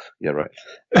 fans. Yeah, right.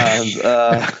 And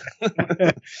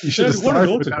you should have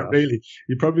started with that. Really,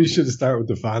 you probably should have started with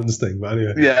the fans thing,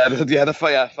 man. Yeah,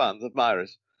 fans,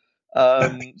 admirers.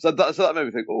 So that made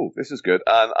me think, oh, this is good.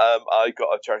 And I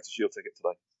got a Charity Shield ticket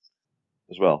today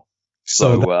as well.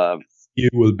 So you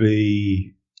will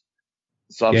be.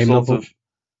 So I'm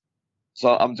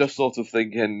just sort of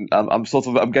thinking. I'm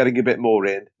getting a bit more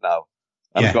in now.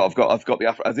 I've got the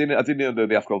Afro. I didn't even know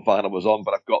the AFCON final was on,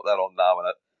 but I've got that on now,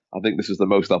 and I think this is the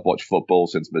most I've watched football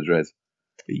since Madrid.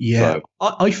 Yeah,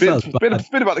 so, I felt it's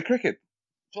been about the cricket.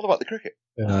 It's all about the cricket.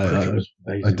 I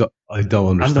don't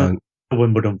understand. And the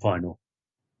Wimbledon final.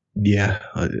 Yeah,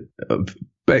 I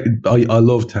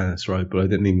love tennis, right? But I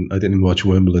didn't even watch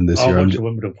Wimbledon this year. I watched the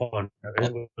Wimbledon final.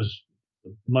 It was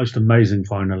the most amazing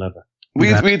final ever.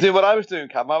 We did what I was doing,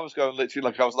 Cam. I was going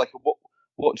literally I was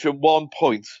watching 1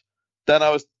 point, then I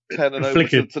was turning over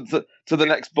to the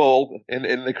next ball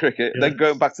in the cricket, then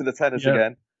going back to the tennis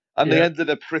again, and they ended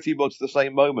at pretty much the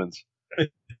same moment.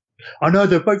 I know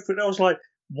they're both. I was like,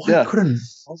 why couldn't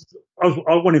I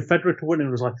wanted Federer to win, and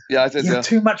it was like, I did. Yeah,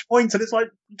 2 match points, and it's like,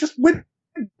 just win,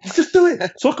 just do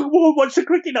it, so I can watch the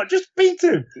cricket now. Just beat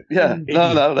him. Yeah,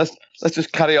 no, let's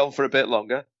just carry on for a bit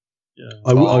longer. Yeah,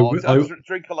 I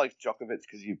drink a life Djokovic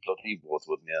because you bloody would,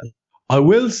 wouldn't you? I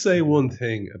will say one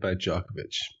thing about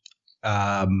Djokovic.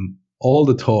 All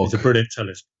the talk. He's a brilliant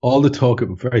tennis. All the talk.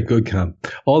 Very good, Cam.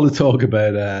 All the talk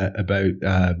about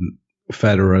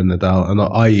Federer and Nadal,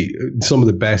 and some of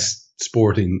the best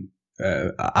sporting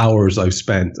hours I've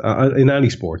spent in any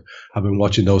sport have been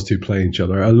watching those two play each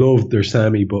other. I love their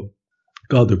semi, but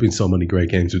God, there've been so many great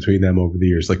games between them over the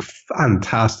years. Like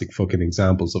fantastic fucking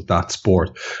examples of that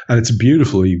sport, and it's a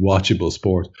beautifully watchable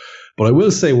sport. But I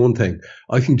will say one thing: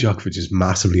 I think Djokovic is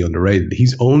massively underrated.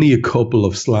 He's only a couple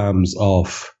of slams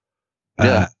off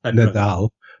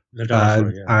Nadal.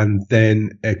 And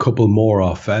then a couple more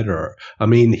off Federer. I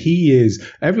mean,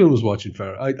 everyone was watching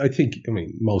Federer. I think,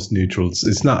 most neutrals,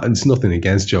 it's nothing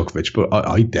against Djokovic, but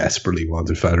I desperately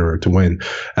wanted Federer to win,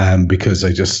 because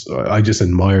I just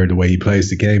admire the way he plays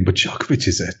the game. But Djokovic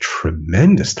is a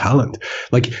tremendous talent.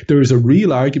 Like, there is a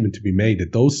real argument to be made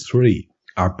that those three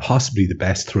are possibly the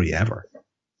best three ever.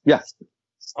 Yes.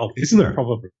 Oh, isn't there?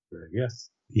 Probably, yes.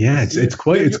 Yeah, it's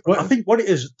quite. I think what it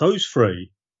is, those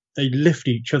three, they lift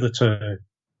each other to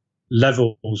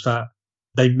levels that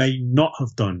they may not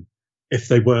have done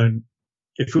if it wasn't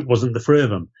the three of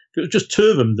them. If it was just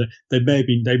two of them, they may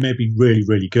have been really,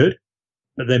 really good,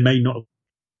 but they may not have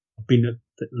been at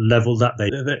the level that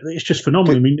it's just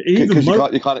phenomenal. I mean, even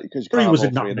Murray was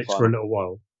in that mix for a little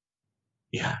while.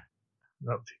 Yeah.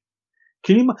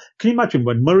 Can you imagine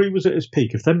when Murray was at his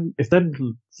peak? If them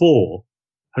four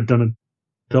had done a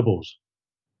doubles.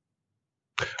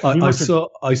 I saw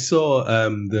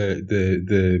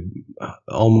the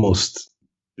almost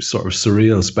sort of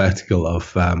surreal spectacle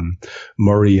of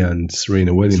Murray and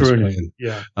Serena Williams playing.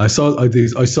 Yeah, I saw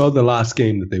the last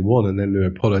game that they won, and then they were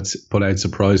put out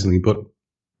surprisingly. But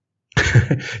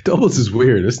doubles is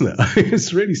weird, isn't it?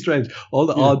 It's really strange. All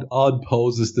the odd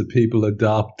poses that people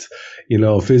adopt,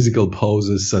 physical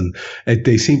poses, and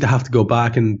they seem to have to go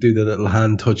back and do the little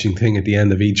hand touching thing at the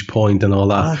end of each point and all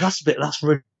that. That's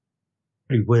really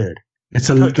weird. It's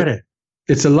a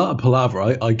lot of palaver.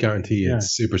 I guarantee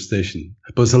it's superstition,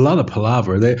 but it's a lot of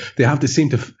palaver. They have to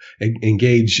seem to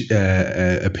engage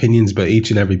opinions about each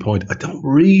and every point. I don't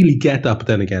really get that, but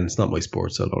then again, it's not my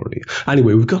sport, so I don't really.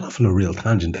 Anyway, we've gone off on a real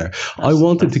tangent there. I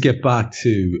wanted to get back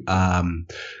to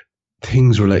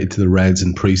things related to the Reds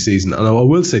in pre-season, and I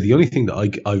will say the only thing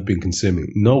that I've been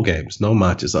consuming: no games, no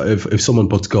matches. If someone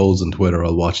puts goals on Twitter,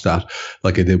 I'll watch that,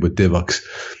 like I did with Divock's.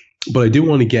 But I do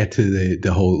want to get to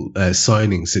the whole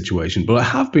signing situation. But I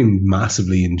have been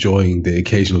massively enjoying the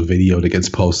occasional video that gets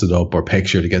posted up or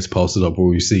picture that gets posted up where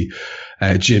we see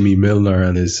Jimmy Milner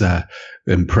and his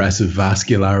impressive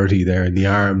vascularity there in the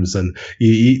arms. And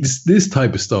this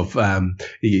type of stuff.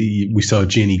 We saw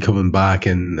Ginny coming back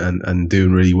and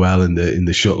doing really well in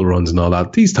the shuttle runs and all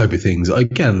that. These type of things, I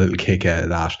get a little kick out of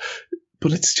that.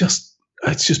 But it's just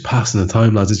passing the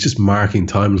time, lads. It's just marking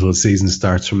time until the season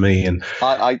starts for me. And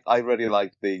I really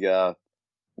like the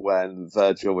when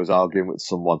Virgil was arguing with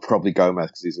someone, probably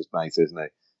Gomez because he's his mate, isn't he?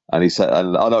 And he said,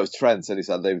 it's Trent, and he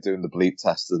said they were doing the bleep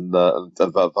test, and Van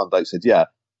Dijk said, yeah,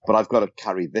 but I've got to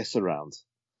carry this around.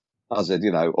 I said,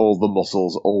 all the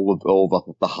muscles, all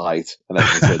the height, and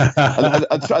everything.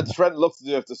 and Trent looked at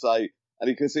you to say, and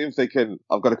you can see him thinking,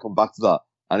 I've got to come back to that,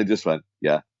 and he just went,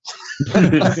 yeah.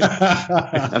 And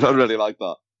I really like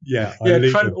that. Yeah,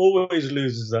 Trent always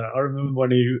loses that. I remember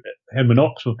when him and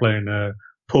Ox were playing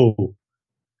pool,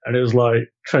 and it was like,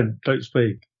 Trent, don't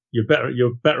speak. You're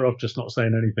better off just not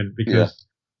saying anything because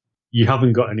you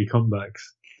haven't got any comebacks.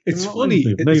 It's funny.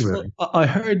 I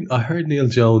heard Neil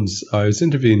Jones. I was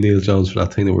interviewing Neil Jones for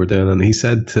that thing that we're doing, and he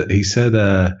said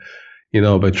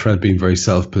about Trent being very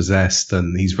self-possessed,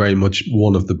 and he's very much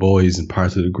one of the boys and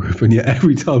part of the group. And yet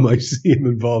every time I see him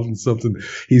involved in something,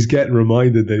 he's getting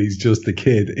reminded that he's just a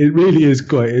kid. It really is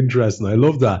quite interesting. I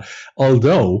love that.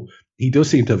 Although he does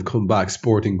seem to have come back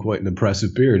sporting quite an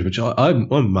impressive beard, which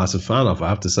I'm a massive fan of. I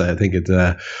have to say, I think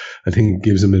it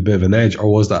gives him a bit of an edge.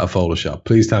 Or was that a Photoshop?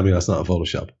 Please tell me that's not a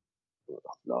Photoshop.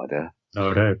 No idea. No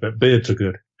idea, but beards are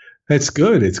good. It's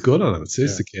good. It's good on him. It's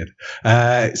the kid.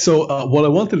 So what I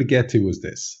wanted to get to was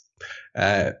this.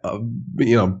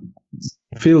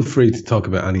 Feel free to talk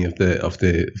about any of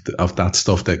that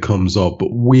stuff that comes up,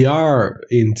 but we are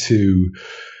into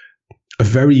a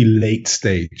very late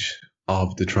stage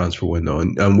of the transfer window,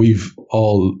 and we've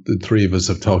all, the three of us,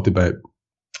 have talked about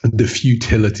the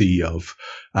futility of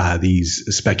these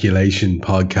speculation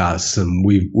podcasts, and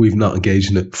we've not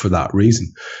engaged in it for that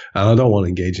reason. And I don't want to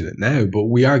engage in it now, but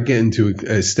we are getting to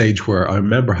a stage where I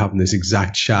remember having this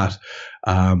exact chat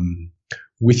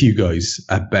with you guys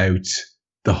about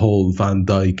the whole Van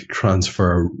Dijk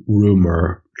transfer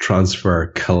rumor, transfer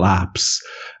collapse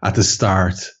at the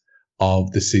start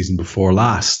of the season before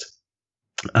last.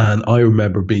 And I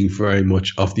remember being very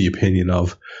much of the opinion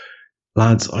of,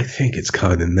 lads, I think it's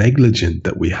kind of negligent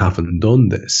that we haven't done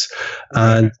this.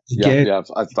 And again,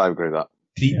 I agree with that.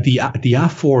 The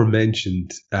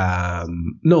aforementioned,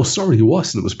 no, sorry, it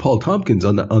wasn't. It was Paul Tompkins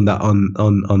on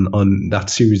that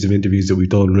series of interviews that we've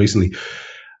done recently,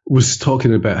 was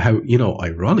talking about how,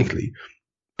 ironically,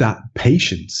 that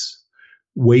patience,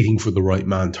 waiting for the right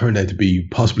man, turned out to be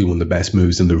possibly one of the best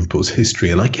moves in Liverpool's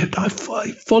history. And I'm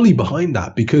fully behind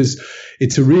that, because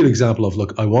it's a real example of,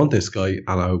 look, I want this guy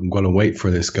and I'm going to wait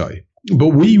for this guy.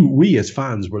 But we as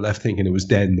fans were left thinking it was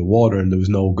dead in the water and there was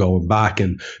no going back,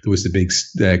 and there was the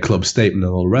big club statement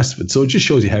and all the rest of it. So it just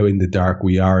shows you how in the dark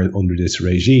we are under this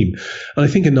regime. And I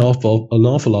think an awful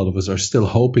lot of us are still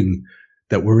hoping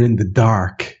that we're in the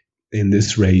dark in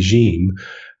this regime,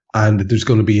 and that there's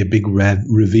going to be a big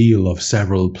reveal of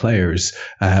several players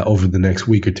over the next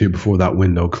week or two before that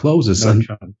window closes. No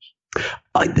chance.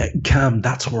 Cam,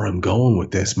 that's where I'm going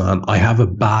with this, man. I have a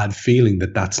bad feeling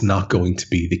that that's not going to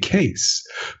be the case.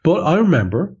 But I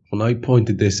remember when I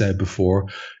pointed this out before,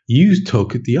 you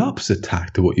took the opposite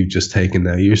tack to what you've just taken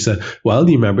now. You said, well,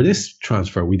 do you remember this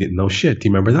transfer? We didn't know shit. Do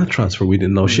you remember that transfer? We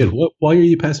didn't know shit. Why are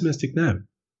you pessimistic now?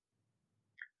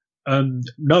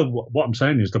 No, what I'm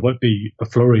saying is there won't be a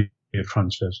flurry of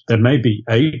transfers. There may be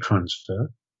a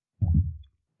transfer,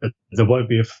 but there won't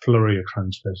be a flurry of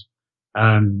transfers.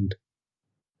 And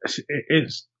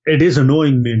it is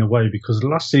annoying me in a way, because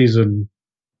last season,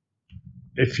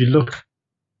 if you look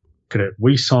at it,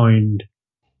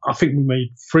 I think we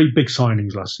made 3 big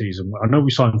signings last season. I know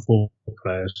we signed 4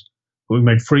 players, but we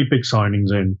made 3 big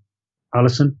signings in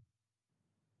Alisson,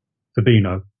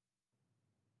 Fabinho,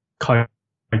 Keita,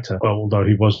 well, although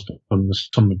he was from the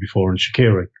summer before, and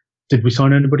Shaqiri. Did we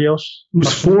sign anybody else? It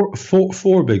was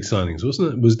four big signings,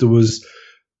 wasn't it?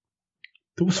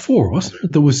 There was 4, wasn't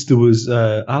it? There was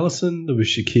Alisson, there was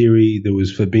Shaqiri, there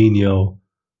was Fabinho.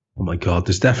 Oh my God,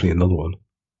 there's definitely another one.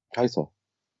 Keita.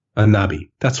 And Naby.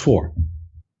 That's 4.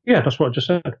 Yeah, that's what I just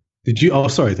said. Did you? Oh,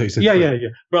 sorry, I thought you said. Yeah.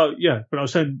 Well, yeah, but I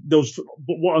was saying those. But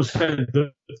what I was saying,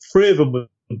 the 3 of them were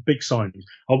big signings.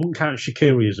 I wouldn't count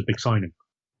Shaqiri as a big signing.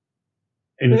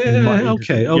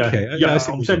 Okay. Yeah,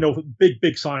 I'm saying no big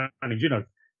signings.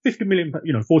 50 million,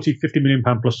 40, 50 million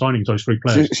pound plus signings. Those 3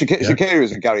 players. Shaqiri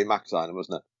was a Gary Mack signing,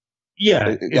 wasn't it?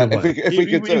 Yeah. If we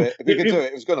could do it,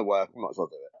 it was going to work. We might as well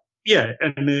do it. Yeah,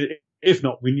 and if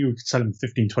not, we knew we could sell him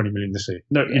 15, 20 million this year.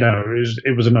 No,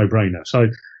 it was a no-brainer. So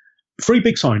 3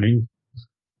 big signings,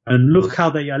 and look how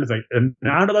they elevate. And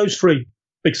out of those 3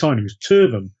 big signings, 2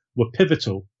 of them were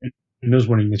pivotal in us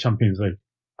winning the Champions League.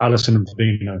 Alisson and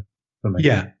Fabinho.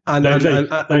 Yeah, and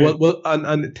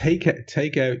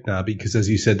take out now, because as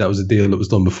you said, that was a deal that was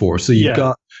done before. So you've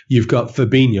got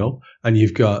Fabinho and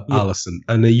you've got Alisson,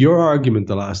 and your argument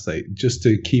the last day, just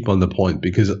to keep on the point,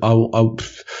 because I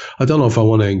don't know if I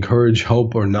want to encourage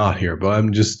hope or not here, but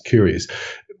I'm just curious.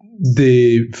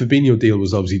 The Fabinho deal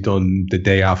was obviously done the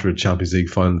day after the Champions League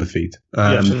final defeat.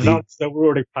 So they were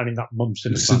already planning that months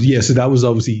in advance. So that was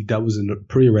a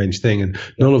pre-arranged thing, and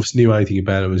none of us knew anything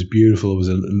about it. It was beautiful. It was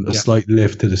a slight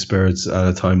lift to the spirits at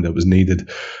a time that was needed.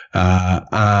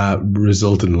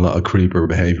 Resulted in a lot of creeper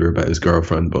behaviour about his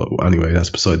girlfriend, but anyway,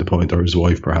 that's beside the point, or his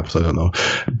wife, perhaps, I don't know.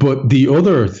 But the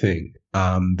other thing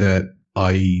that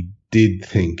I did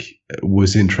think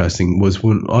was interesting was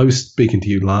when I was speaking to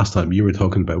you last time, you were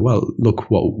talking about, well, look,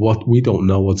 what we don't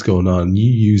know what's going on. You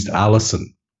used Alisson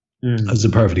as a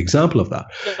perfect example of that.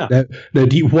 Yeah. Now,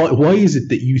 why is it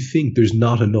that you think there's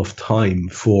not enough time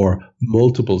for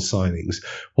multiple signings?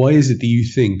 Why is it that you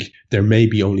think there may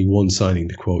be only one signing,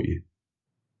 to quote you?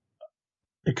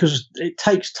 Because it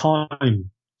takes time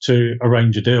to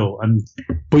arrange a deal,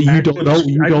 but you don't know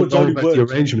about the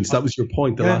arrangements. That was your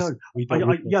point. But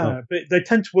they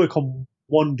tend to work on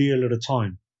one deal at a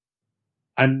time,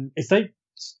 and if they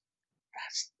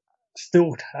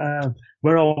still,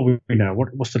 where are we now?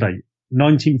 What's the date?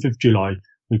 19th of July.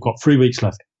 We've got 3 weeks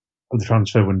left of the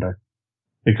transfer window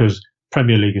because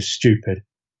Premier League is stupid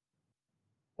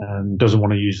and doesn't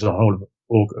want to use the whole of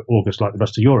August like the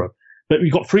rest of Europe. But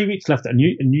we've got 3 weeks left, and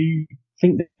you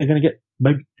think that they're going to get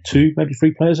maybe 2, maybe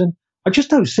 3 players in? I just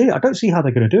don't see it. I don't see how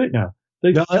they're going to do it now. I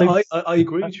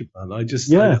agree with you, man.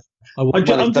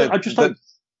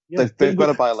 They've got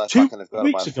to buy a left back and they've got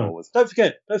to buy a forward. Don't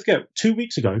forget, 2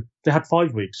 weeks ago, they had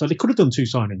 5 weeks. So they could have done 2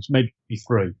 signings, maybe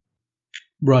 3.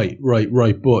 Right.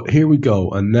 But here we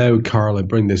go. And now, Carl, I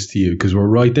bring this to you because we're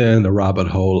right down the rabbit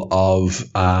hole of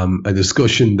a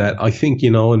discussion that I think,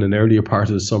 in an earlier part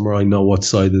of the summer, I know what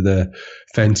side of the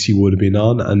fence you would have been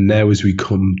on. And now as we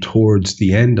come towards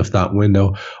the end of that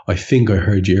window, I think I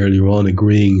heard you earlier on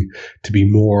agreeing to be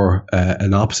more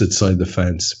an opposite side of the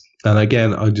fence. And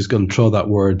again, I'm just going to throw that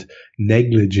word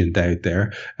negligent out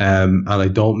there. And I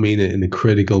don't mean it in a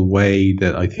critical way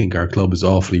that I think our club is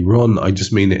awfully run. I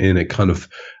just mean it in a kind of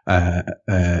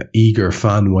eager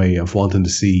fan way of wanting to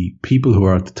see people who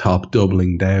are at the top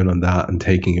doubling down on that and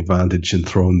taking advantage and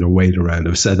throwing their weight around.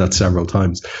 I've said that several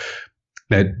times.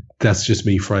 Now, that's just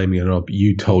me framing it up.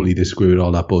 You totally disagree with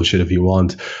all that bullshit if you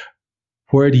want.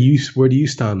 Where do you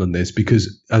stand on this?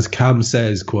 Because as Cam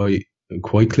says quite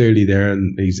clearly there,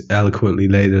 and he's eloquently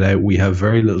laid it out, we have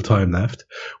very little time left.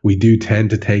 We do tend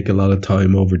to take a lot of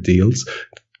time over deals.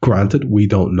 Granted, we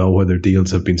don't know whether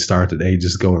deals have been started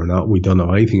ages ago or not. We don't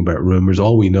know anything about rumours.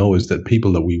 All we know is that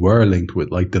people that we were linked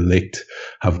with, like De Ligt,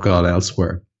 have gone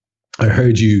elsewhere. I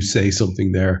heard you say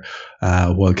something there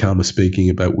while Cam was speaking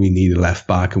about we need a left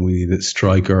back and we need a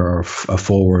striker or a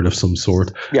forward of some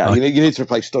sort. Yeah, you need to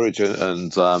replace Sturridge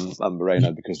and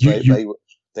Moreno because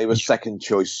they were second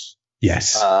choice.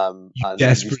 Yes, and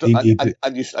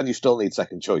you still need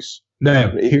second choice.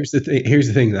 Now, here's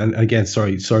the thing, and again,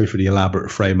 sorry for the elaborate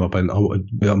frame up, and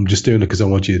I'm just doing it because I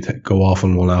want you to go off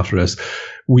on one after this.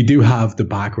 We do have the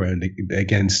background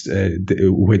against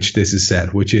which this is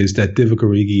set, which is that Divock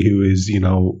Origi, who is the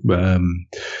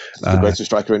greatest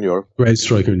striker in Europe,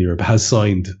 has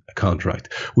signed a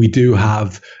contract. We do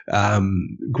have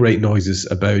great noises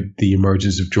about the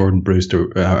emergence of Ryan Brewster.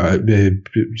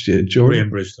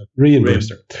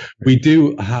 We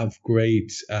do have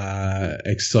great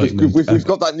excitement. We've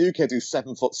got that new kid who's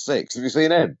 7'6". Have you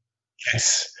seen him?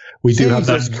 Yes, we do have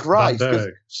that. Jesus Christ!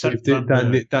 But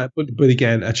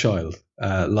again, a child,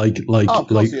 like the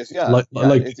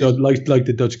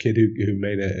Dutch kid who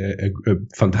made a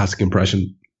fantastic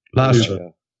impression last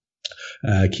year,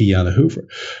 Kiana Hoover.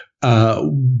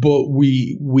 But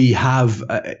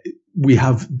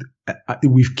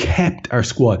we've kept our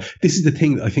squad. This is the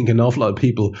thing that I think an awful lot of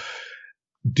people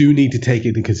do need to take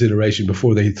into consideration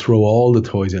before they throw all the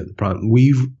toys out the pram.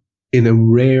 We've, in a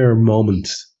rare moment,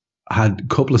 had a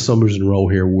couple of summers in a row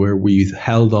here where we've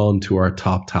held on to our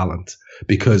top talent,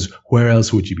 because where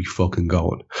else would you be fucking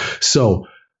going? So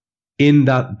in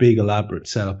that big elaborate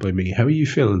setup by me, how are you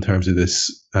feeling in terms of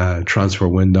this transfer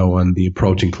window and the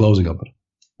approaching closing of it?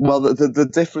 Well, the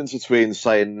difference between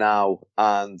saying now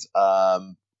and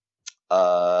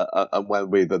when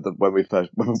we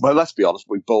first, well, let's be honest,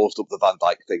 we ballsed up the Van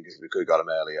Dijk thing because we could have got him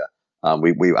earlier. And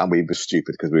we were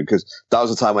stupid because that was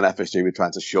the time when FSG were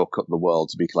trying to shortcut the world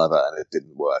to be clever, and it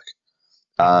didn't work.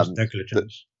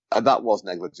 Negligence. And that was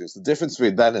negligence. The difference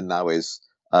between then and now is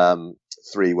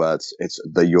 3 words. It's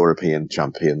the European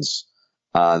champions,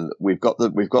 and we've got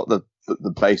the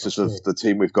basis of the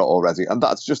team we've got already, and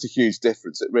that's just a huge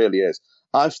difference. It really is.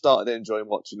 I've started enjoying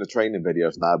watching the training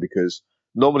videos now because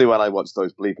normally when I watch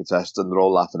those bleeper tests and they're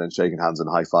all laughing and shaking hands and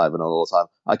high-fiving all the time,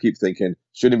 I keep thinking,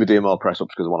 shouldn't we be doing more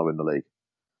press-ups because I want to win the league?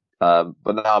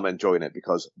 But now I'm enjoying it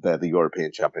because they're the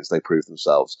European champions. They prove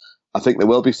themselves. I think there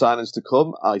will be signings to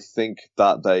come. I think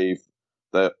that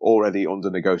they're already under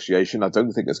negotiation. I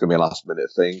don't think it's going to be a last-minute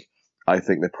thing. I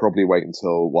think they probably wait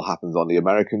until what happens on the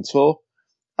American tour.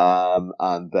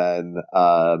 And then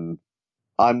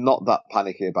I'm not that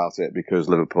panicky about it because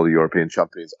Liverpool are European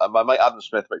champions. And my mate Adam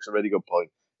Smith makes a really good point,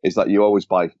 is that you always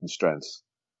buy from strength.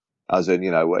 As in,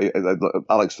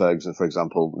 Alex Ferguson, for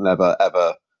example, never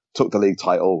ever took the league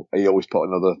title. He always put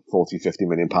another 40, 50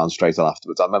 million pounds straight on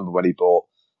afterwards. I remember when he bought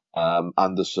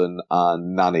Anderson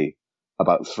and Nani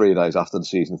about 3 days after the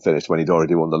season finished, when he'd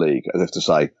already won the league, as if to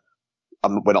say,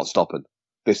 we're not stopping.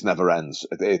 This never ends.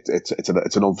 It's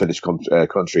an unfinished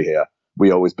country here.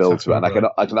 We always build to it, and I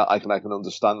can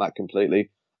understand that completely.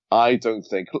 I don't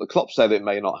think Klopp said it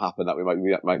may not happen, that we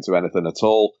might do anything at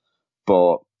all,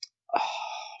 but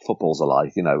football's a lie.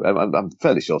 I'm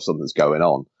fairly sure something's going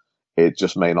on. It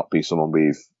just may not be someone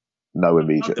we know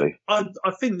immediately. I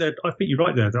think you're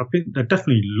right there. I think they're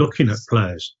definitely looking at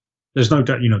players. There's no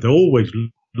doubt. They're always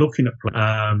looking at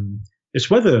players. It's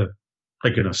whether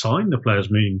they're going to sign the players.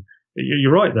 I mean,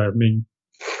 you're right there. I mean,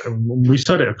 we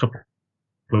said it a couple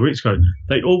of weeks ago.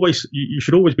 You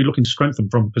should always be looking to strengthen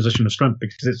from a position of strength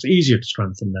because it's easier to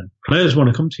strengthen then. Players want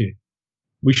to come to you.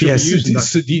 We should be using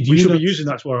that. Be using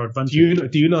that to our advantage.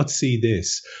 Do you not see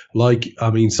this?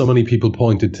 So many people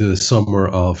pointed to the summer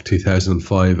of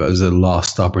 2005 as a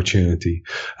lost opportunity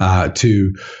for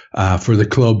the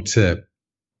club to.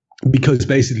 Because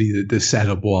basically the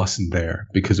setup wasn't there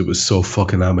because it was so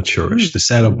fucking amateurish. The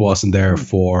setup wasn't there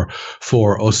for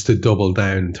us to double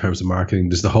down in terms of marketing.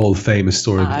 There's the whole famous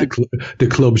story of the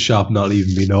club shop not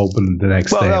even being open the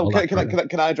next day. Well,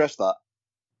 can I address that?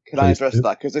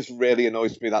 That? Because this really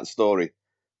annoys me, that story.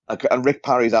 And Rick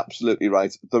Parry's absolutely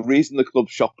right. The reason the club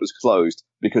shop was closed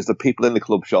because the people in the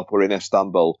club shop were in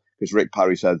Istanbul, because Rick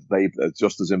Parry said they're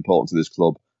just as important to this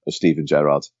club as Steven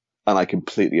Gerrard. And I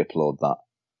completely applaud that.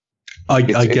 I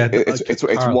get it. It's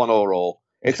one or all.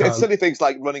 It's silly things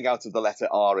like running out of the letter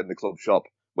R in the club shop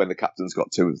when the captain's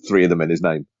got 2 or 3 of them in his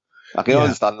name. I can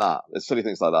understand that. It's silly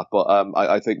things like that. But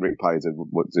I think Rick Parry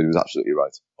was absolutely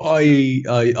right.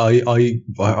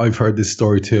 I've heard this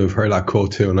story too. I've heard that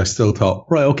quote too, and I still thought,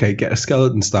 right, okay, get a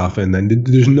skeleton staff in. Then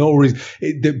there's no reason.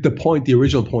 The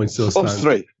original point still stands.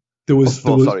 3. There was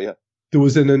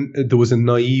a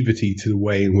naivety to the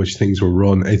way in which things were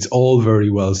run. It's all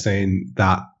very well saying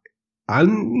that.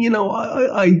 And,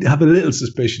 I have a little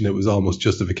suspicion it was almost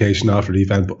justification after the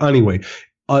event. But anyway,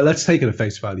 let's take it at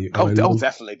face value.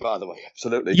 Definitely, by the way.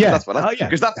 Absolutely. Yeah.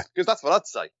 Because that's what I'd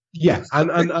say. Yeah.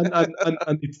 And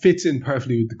it fits in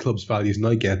perfectly with the club's values. And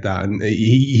I get that. And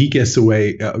he gets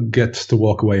to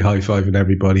walk away high-fiving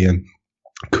everybody and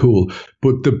cool.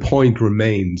 But the point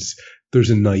remains,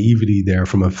 there's a naivety there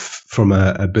from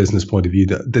a business point of view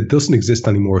that doesn't exist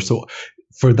anymore. So,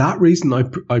 for that reason, I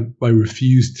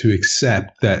refuse to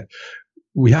accept that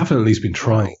we haven't at least been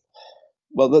trying.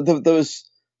 Well, there is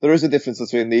a difference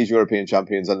between these European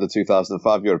champions and the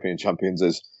 2005 European champions.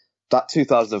 Is that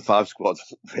 2005 squad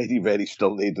really, really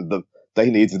still needed them? They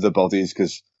needed the bodies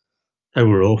because they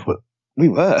were awful. We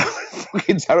were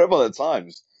fucking terrible at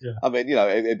times. Yeah. I mean,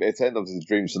 it turned up as a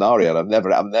dream scenario. And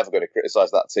I'm never going to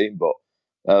criticise that team, but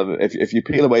if you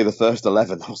peel away the first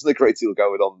 11, there wasn't a great deal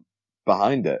going on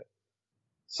behind it.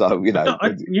 So, you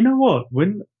know what?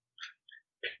 When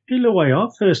peel away our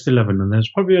first 11, and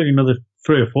there's probably only another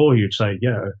 3 or 4 you'd say,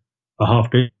 are half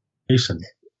decent.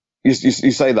 You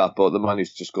say that, but the man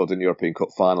who's just scored in the European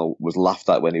Cup final was laughed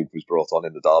at when he was brought on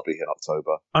in the derby in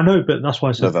October. I know, but that's why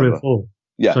I said November. 3 or 4.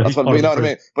 Yeah, so that's what I mean. You know what I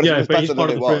mean? But he's part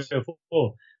of the 3 or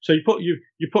 4. So you put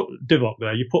Divock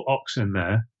there, you put Ox in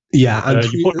there. Yeah, and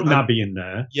you put Naby in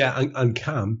there. Yeah, and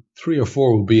Cam, 3 or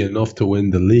 4 will be enough to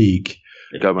win the league.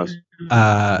 Gomez.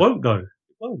 Won't though. It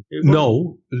won't.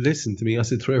 No, listen to me. I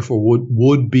said 3 or 4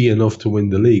 would be enough to win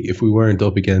the league if we weren't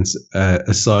up against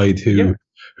a side who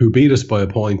beat us by a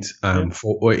point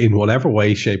in whatever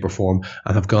way, shape, or form,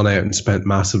 and have gone out and spent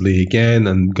massively again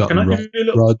and gotten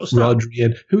Rodri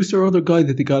in. Who's their other guy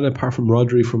that they got apart from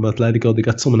Rodri from Atletico? They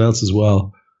got someone else as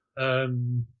well.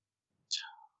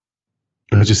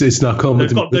 It's not coming.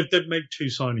 They've made 2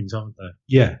 signings, haven't they?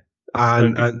 Yeah.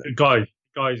 And guys,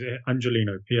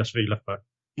 Angelino, PSV left back.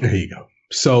 There you go.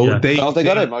 So they got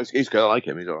him. He's good. I like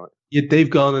him. He's all right. Yeah, they've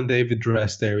gone and they've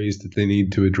addressed areas that they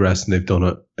need to address, and they've done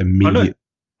it immediately.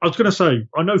 I was going to say,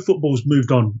 I know football's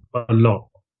moved on a lot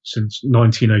since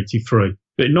 1983,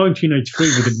 but in 1983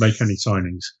 we didn't make any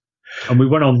signings, and we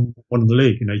went on won the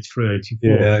league in 83, 84.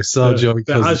 Yeah, I saw Joey.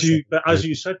 But as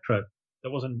you said, Trev,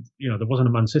 there wasn't a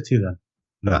Man City then.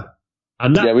 Nah.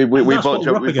 And we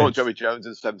bought Joey Jones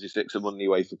in '76 and won the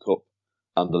UEFA Cup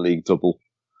and the league double,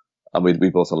 and we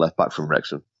bought a left back from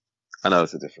Wrexham. I know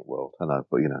it's a different world. I know,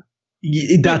 but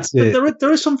that's it.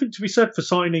 There is something to be said for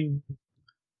signing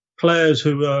players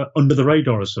who are under the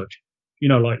radar as such.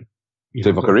 Divock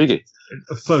Origi.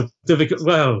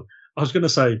 Well, I was going to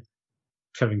say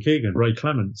Kevin Keegan, Ray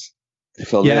Clements.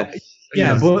 But we have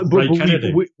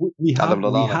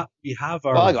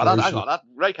our. Hang on.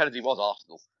 Ray Kennedy was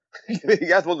Arsenal. He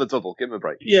has won the double. Give him a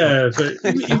break. Yeah, but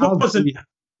we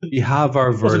have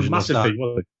our version of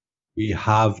that. We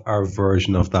have our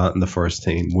version of that in the first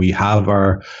team. We have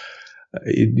our,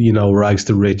 rags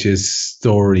to riches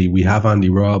story. We have Andy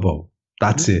Robbo.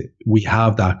 That's it. We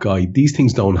have that guy. These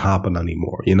things don't happen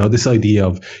anymore. This idea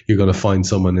of you're going to find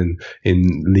someone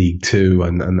in League Two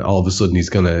and all of a sudden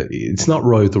it's not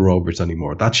Roy with the Rovers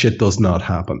anymore. That shit does not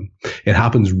happen. It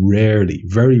happens rarely,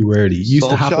 very rarely. It used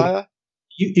to happen.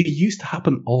 It used to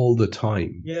happen all the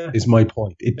time. Yeah, is my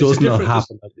point. It does not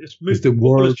happen. Because the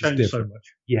world has changed so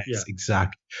much. Yes,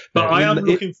 exactly. But I am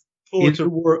looking forward to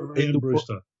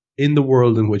Brewster. In the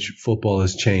world in which football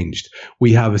has changed,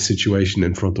 we have a situation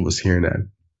in front of us here now.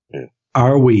 Yeah.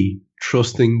 Are we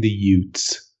trusting the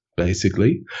youths?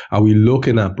 Basically, are we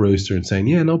looking at Brewster and saying,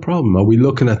 yeah, no problem? Are we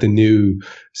looking at the new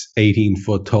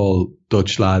 18-foot tall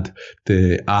Dutch lad,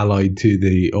 the allied to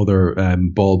the other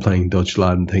ball-playing Dutch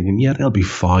lad, and thinking, yeah, they'll be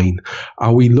fine?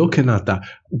 Are we looking at that?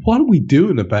 What are we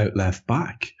doing about left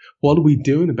back? What are we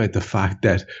doing about the fact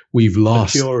that we've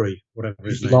lost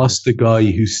the guy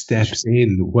who steps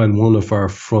in when one of our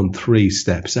front three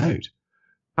steps out?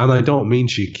 And I don't mean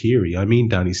Shaqiri, I mean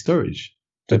Danny Sturridge.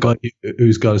 The guy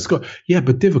who's got a score. Yeah,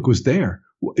 but Divock was there.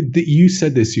 You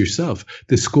said this yourself.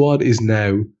 The squad is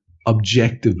now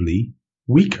objectively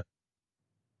weaker.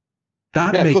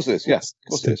 Of course it is. Yes, of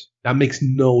course it is. That makes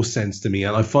no sense to me,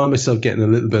 and I find myself getting a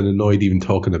little bit annoyed even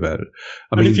talking about it.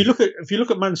 I mean, if you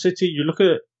look at Man City, you look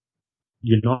at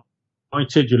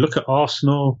United, you look at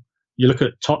Arsenal, you look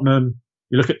at Tottenham,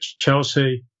 you look at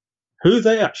Chelsea. Who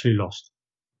they actually lost?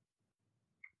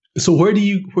 So where do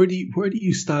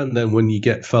you stand then when you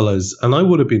get fellas, and I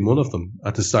would have been one of them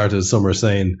at the start of the summer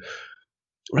saying,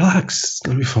 relax, it's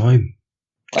going to be fine.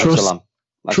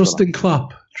 Trust in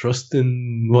Klopp, trust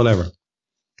in whatever.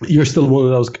 You're still one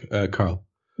of those, Carl.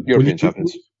 European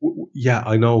champions. Yeah,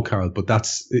 I know, Carl, but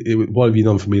that's it. What have you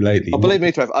done for me lately? Oh, believe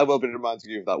me, Trev, I will be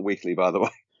reminding you of that weekly, by the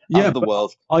way. Yeah, the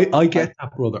world. I get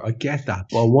that, brother. I get that.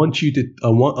 But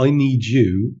I need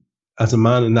you as a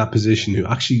man in that position who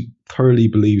actually thoroughly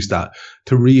believes that,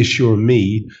 to reassure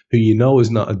me, who is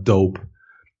not a dope,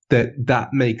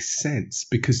 that makes sense.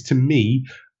 Because to me,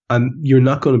 and you're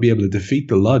not going to be able to defeat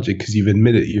the logic because you've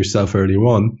admitted it yourself earlier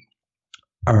on,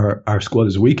 our squad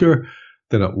is weaker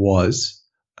than it was,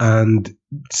 and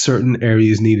certain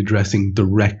areas need addressing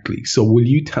directly. So will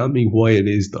you tell me why it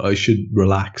is that I should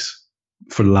relax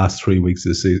for the last 3 weeks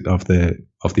of the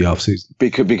off season?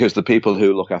 Because the people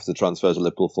who look after transfers at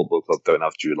Liverpool Football Club don't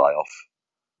have July off.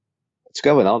 It's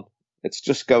going on. It's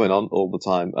just going on all the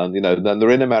time. And, then they're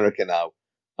in America now.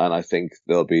 And I think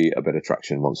there'll be a bit of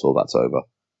traction once all that's over.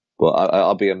 But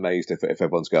I'll be amazed if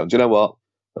everyone's going, do you know what?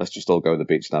 Let's just all go to the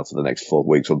beach now for the next 4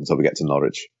 weeks until we get to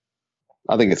Norwich.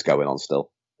 I think it's going on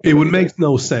still. It would make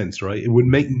no sense, right? It would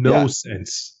make no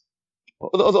sense.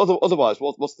 Otherwise,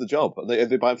 what's the job? Are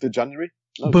they buying for January?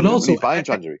 No, but also, buying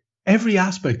January. Every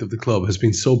aspect of the club has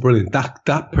been so brilliant.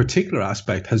 That particular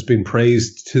aspect has been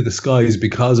praised to the skies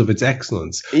because of its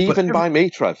excellence. Even by me,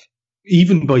 Trev.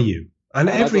 Even by you. And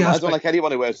I don't like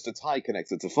anyone who wears a tie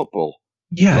connected to football.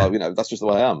 Yeah. So, that's just the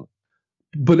way I am.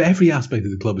 But every aspect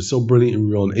of the club is so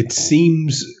brilliantly run. It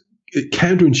seems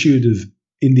counterintuitive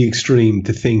in the extreme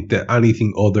to think that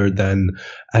anything other than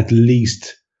at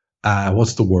least,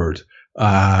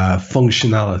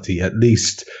 functionality, at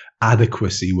least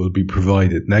adequacy will be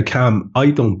provided. Now, Cam, I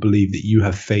don't believe that you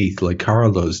have faith like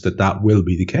Carl does that will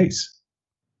be the case.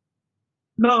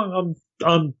 No,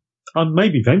 I'm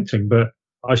maybe venting, but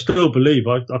I still believe.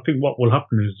 I think what will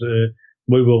happen is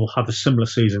we will have a similar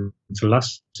season to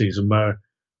last season, where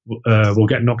we'll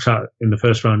get knocked out in the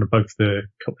first round of both the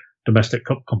domestic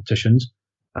cup competitions,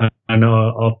 and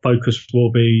our focus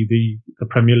will be the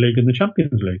Premier League and the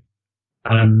Champions League.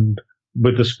 And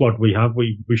with the squad we have,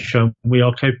 we've shown we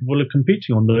are capable of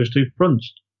competing on those two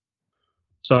fronts.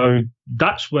 So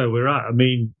that's where we're at. I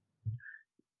mean,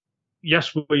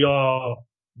 yes, we are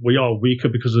weaker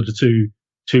because of the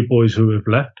two boys who have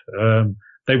left.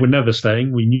 They were never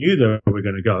staying. We knew they were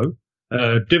going to go.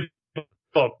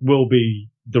 Divock will be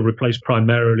the replace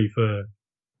primarily for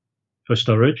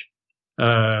Sturridge.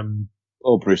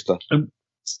 Or Brewster.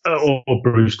 Or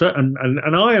Brewster.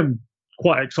 And I am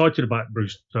quite excited about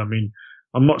Brewster. I mean,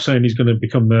 I'm not saying he's going to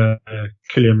become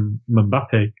Kylian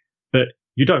Mbappe, but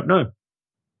you don't know.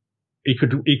 He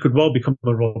could well become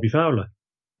a Robbie Fowler.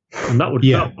 And that would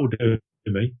do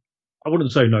me. I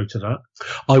wouldn't say no to that.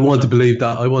 I want to believe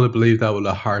that. I want to believe that with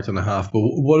a heart and a half. But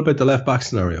what about the left back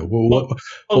scenario?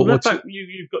 Left back,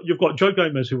 you've got Joe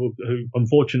Gomez, who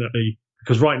unfortunately,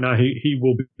 because right now he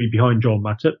will be behind Joel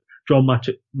Matip. Joel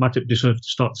Matip deserves to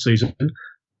start the season,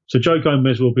 so Joe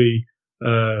Gomez will be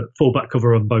fullback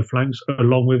cover on both flanks,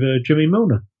 along with Jimmy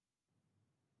Milner.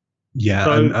 Yeah,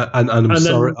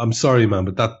 so, I'm sorry, man,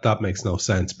 but that makes no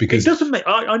sense because it doesn't make.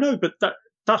 I know, but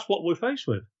that's what we're faced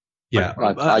with. Yeah,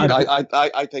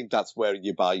 I think that's where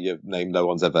you buy your name no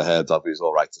one's ever heard of who's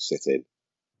all right to sit in.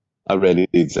 I really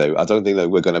do. I don't think that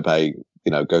we're going to pay,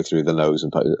 go through the nose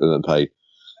and pay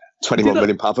 £21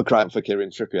 million for Kieran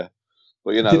Trippier.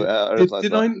 But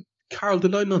Carl,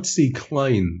 did I not see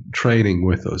Klein training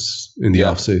with us in the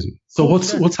off season? So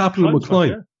what's happening with Klein?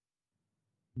 Yeah.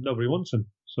 Nobody wants him.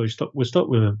 So we're stuck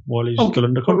with him while he's still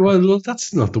under contract. Well,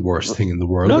 that's not the worst thing in the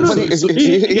world. No, he's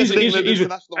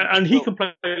and he can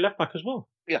play left back as well.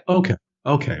 Yeah. Okay.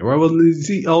 Well,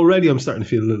 see, already I'm starting to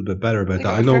feel a little bit better about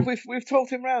that. I know we've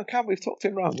talked him round. We've talked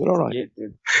him round. We're all right. Yeah.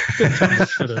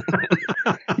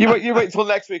 You wait until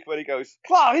next week when he goes,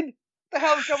 Klein. What the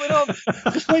hell's going on?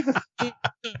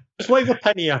 Just wave a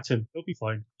penny at him. He'll be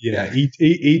fine. Yeah,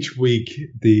 each week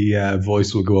the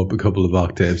voice will go up a couple of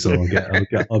octaves, so I'll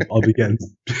be getting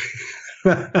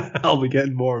I'll be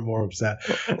getting more and more upset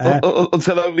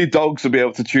until only dogs will be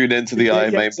able to tune into the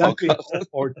IMA podcast,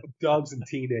 or dogs and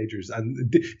teenagers. And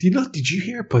did you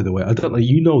hear, by the way? I don't know.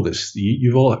 You know this.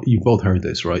 You've both heard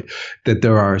this, right? That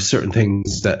there are certain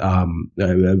things that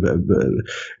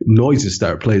noises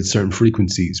that are played at certain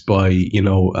frequencies by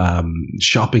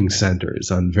shopping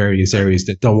centres and various areas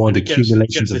that don't want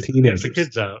accumulations of teenagers. Gets the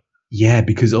kids out. Yeah,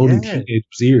 because only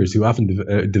teenagers' ears who haven't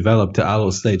developed to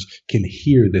adult stage can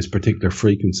hear this particular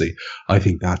frequency. I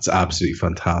think that's absolutely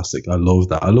fantastic. I love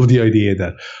that. I love the idea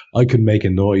that I could make a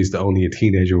noise that only a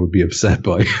teenager would be upset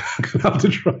by. I could have to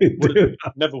try and do it.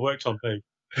 Never works on me.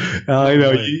 I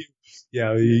know.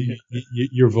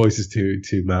 Your voice is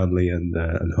too manly and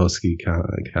husky,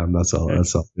 Cam. That's all.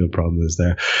 That's all. No problem is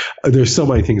there. There's so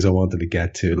many things I wanted to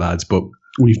get to, lads, but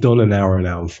we've done an hour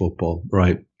now in football,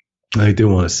 right? I do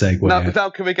want to segue. Now,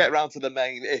 can we get round to the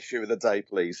main issue of the day,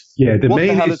 please? Yeah, what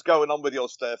the hell is going on with your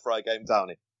stir-fry game,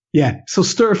 Downey? Yeah, so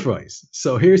stir-fries.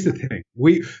 So here's the thing.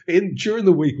 During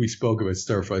the week we spoke about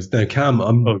stir-fries. Now, Cam,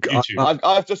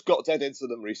 I've just got dead into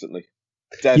them recently.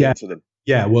 Into them.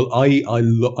 Yeah, well,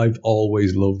 I've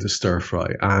always loved a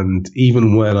stir-fry. And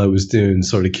even when I was doing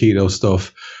sort of keto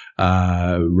stuff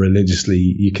religiously,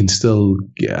 you can still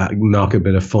knock a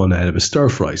bit of fun out of a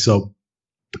stir-fry. So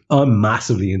I'm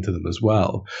massively into them as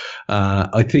well.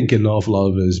 I think an awful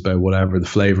lot of it is about whatever the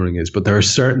flavoring is, but there are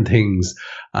certain things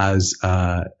as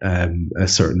a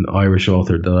certain Irish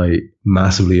author that I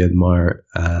massively admire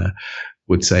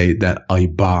would say that I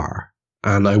bar.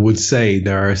 And I would say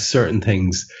there are certain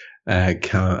things, Karl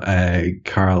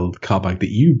Coppack, that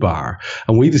you bar.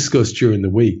 And we discussed during the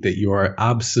week that you are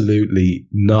absolutely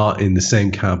not in the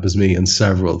same camp as me on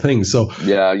several things. So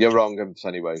yeah, you're wrong in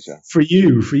many ways. Yeah. For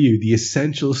you, the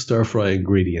essential stir fry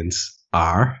ingredients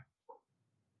are.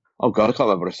 Oh God, I can't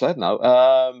remember what I said now.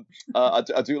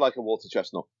 I do like a water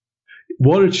chestnut.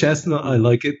 Water chestnut, I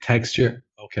like it. Texture,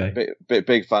 okay.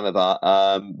 Big fan of that.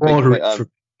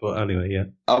 But anyway, yeah.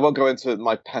 I won't go into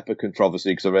my pepper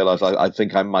controversy because I realise I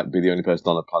think I might be the only person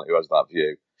on the planet who has that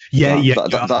view.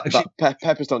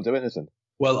 Peppers don't do anything.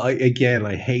 Well, I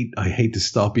hate to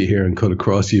stop you here and cut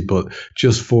across you, but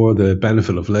just for the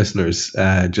benefit of listeners,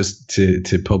 just to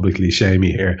publicly shame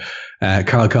you here,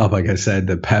 Karl Coppack has said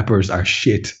that peppers are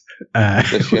shit.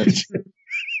 Which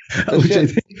I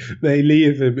think may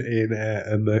leave him in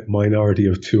a minority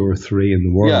of 2 or 3 in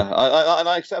the world. Yeah,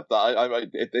 I accept that.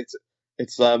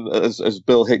 It's as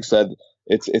Bill Hicks said,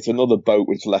 it's another boat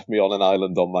which left me on an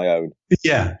island on my own.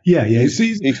 Yeah.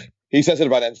 He says it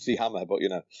about MC Hammer, but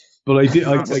But I get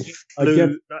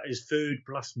that is food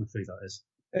blasphemy. That is.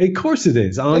 Of course it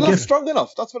is. That's strong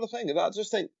enough. That's what I think. I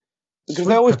just think Because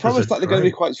they always peppers promise are that they're going to be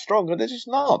great. quite strong, and they're just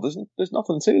not. There's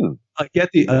nothing to them. I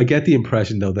get the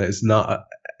impression though that it's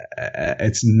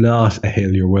not a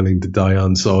hill you're willing to die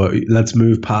on. So let's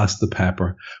move past the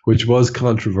pepper, which was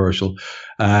controversial.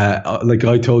 Like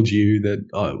I told you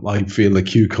that I feel like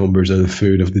cucumbers are the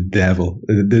food of the devil,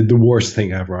 the worst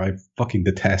thing ever. I fucking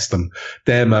detest them.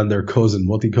 Them and their cousin.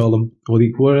 What do you call them?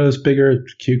 What are those bigger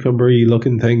cucumber-y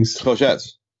looking things?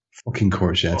 Courgettes. Fucking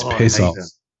courgettes. Oh, I Piss hate off. them.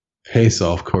 Piss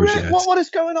off, courgettes. What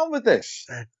is going on with this?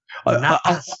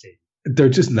 Nasty. They're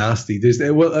just nasty.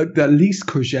 At least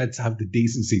courgettes have the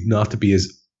decency not to be as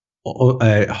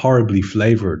horribly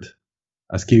flavored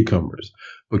as cucumbers.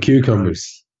 But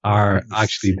cucumbers are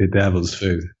actually the devil's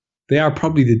food. They are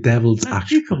probably the devil's No,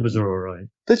 actual. cucumbers are all right.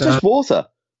 There's just water.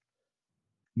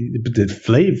 But the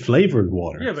flavored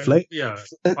water. Yeah, but yeah.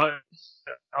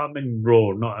 I mean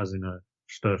raw, not as in a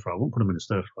stir fry. I won't put them in a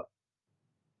stir fry.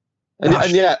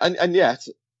 And yet,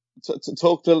 to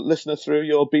talk the listener through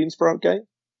your bean sprout game.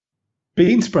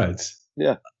 Bean sprouts.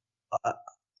 Yeah.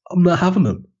 I'm not having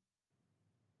them.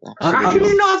 How can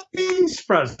you not have bean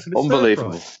sprouts? in a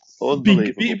Unbelievable. stir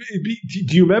Unbelievable.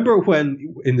 Do you remember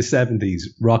when in the 70s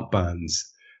rock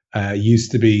bands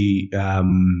used to be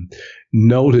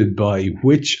noted by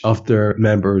which of their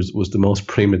members was the most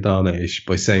prima donna-ish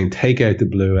by saying take out the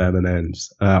blue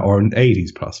M&Ms or in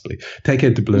 80s possibly take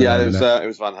out the blue M&Ms. It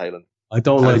was Van Halen. I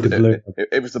don't like the blue.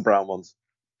 It was the brown ones.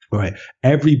 Right.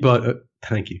 Everybody,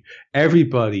 thank you.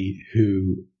 Everybody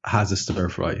who has a stir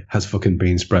fry has fucking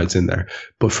bean sprouts in there.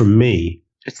 But for me,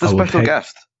 It's the special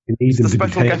guest. you need It's them the to be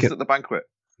special guest taken. at the banquet.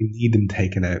 You need them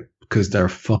taken out because they're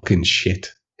fucking shit.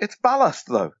 It's ballast,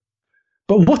 though.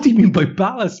 But what do you mean by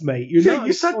ballast, mate? You're Yeah, not.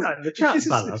 you said that in the chat,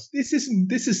 ballast. This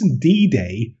isn't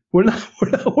D-Day. We're not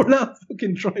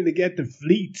fucking trying to get the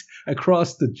fleet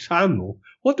across the channel.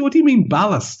 What do you mean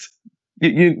ballast?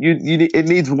 It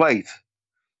needs weight.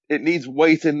 It needs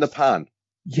weight in the pan.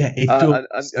 Yeah, it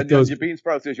does. And It does. your bean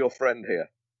sprout is your friend here.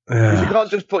 You can't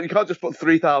just put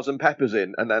 3,000 peppers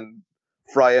in and then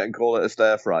fry it and call it a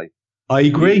stir fry. I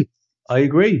agree.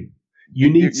 You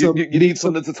need You need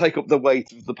something to take up the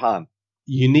weight of the pan.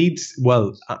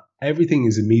 Everything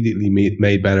is immediately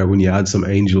made better when you add some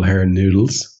angel hair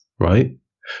noodles, right?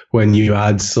 When you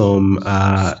add some.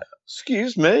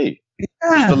 Excuse me.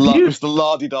 Yeah, It's the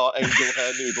la-di-da angel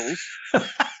hair noodles.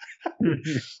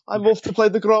 I'm off to play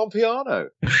the grand piano.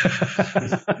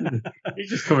 He's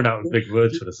just coming out with big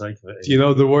words for the sake of it. you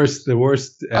know the worst.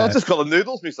 I'll just call them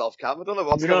noodles myself, Cam. I don't know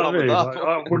what's You know going what I on mean? with that.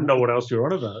 I wouldn't know what else you're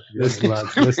on about. Listen,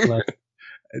 lads.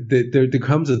 There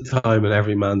comes a time in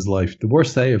every man's life, the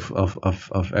worst day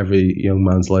of every young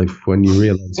man's life, when you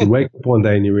realize you wake up one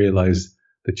day and you realize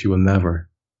that you will never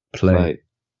play Right.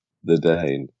 The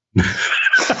Dane.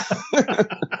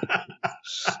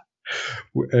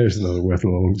 There's another with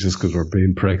along just because we're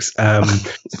being pricks.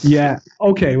 Yeah.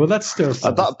 Okay. Well, that's still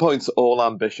At that point, all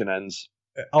ambition ends.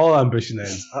 all ambition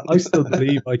ends. I still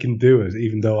believe I can do it,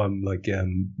 even though I'm like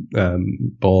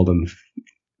bald and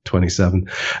 27.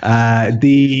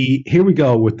 Here we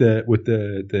go with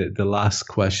the last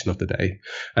question of the day,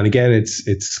 and again, it's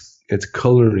a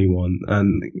culinary one,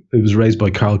 and it was raised by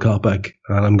Carl Kopeck,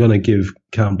 and I'm going to give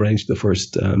Cam Branch the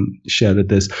first shout at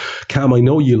this. Cam, I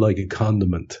know you like a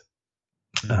condiment.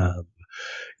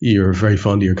 You're very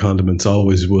fond of your condiments.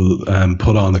 Always will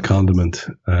put on a condiment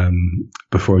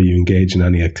before you engage in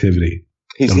any activity.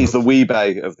 He's the wee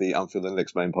bay of the Anfield and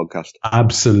Licks main podcast.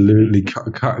 Absolutely.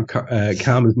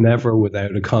 Cam is never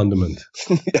without a condiment,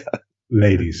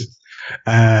 ladies.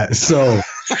 So,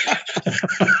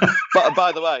 But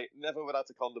by the way, Never Without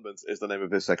a Condiment is the name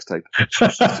of his sex tape.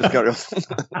 Just carry on.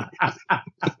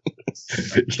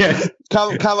 yeah.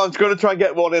 Cam, I'm going to try and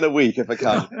get one in a week if I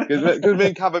can. Because me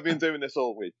and Cam have been doing this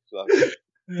all week. So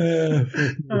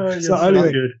So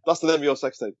anyway, good. that's the name of your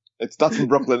sex tape. That's from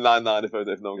Brooklyn Nine-Nine if no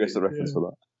one gets the reference for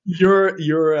that.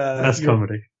 That's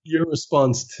comedy. your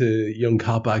response to young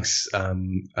Kopeck's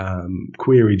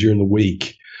query during the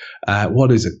week.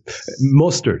 What is it?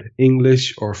 Mustard,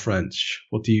 English or French?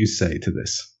 What do you say to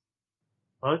this?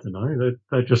 I don't know.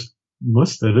 They're just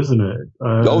mustard, isn't it?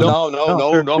 No.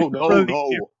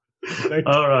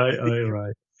 All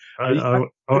right.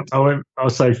 I'll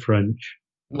say French.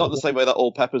 Not the same way that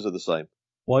all peppers are the same.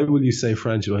 Why would you say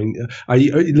French? I mean,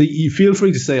 you feel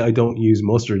free to say I don't use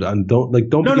mustard and don't. No.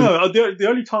 The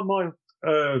only time I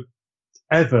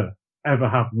ever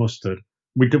have mustard,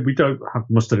 we don't have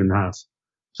mustard in the house.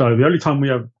 So the only time we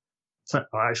have,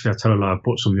 actually I tell a lie, I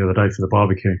bought some the other day for the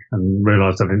barbecue and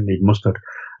realised I didn't need mustard.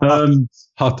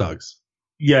 Hot dogs.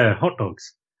 Yeah, hot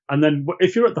dogs. And then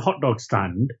if you're at the hot dog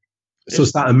stand, So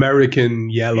it's that American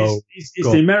yellow. It's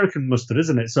the American mustard,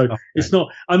 isn't it? So it's not.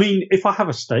 I mean, if I have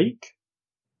a steak,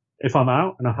 if I'm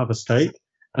out and I have a steak,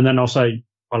 and then I'll say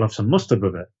I'll have some mustard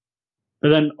with it, but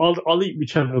then I'll eat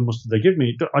whichever mustard they give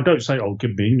me. I don't say, "Oh,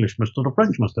 give me English mustard or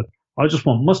French mustard." I just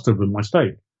want mustard with my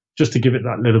steak, just to give it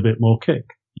that little bit more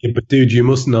kick. Yeah, but dude, you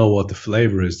must know what the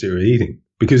flavour is that you're eating,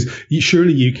 because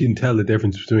surely you can tell the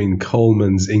difference between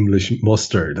Coleman's English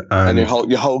mustard and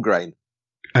your whole grain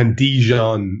and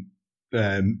Dijon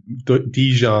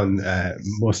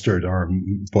mustard, or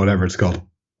whatever it's called,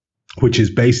 which is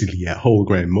basically a whole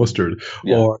grain mustard.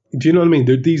 Yeah. Or do you know what I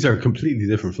mean? These are completely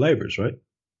different flavors, right?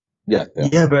 Yeah.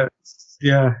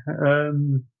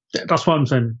 That's why I'm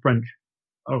saying French.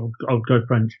 I'll go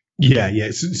French. Yeah.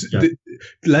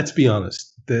 Let's be honest.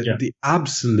 The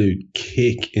absolute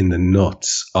kick in the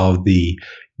nuts of the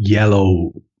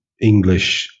yellow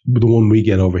English, the one we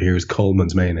get over here is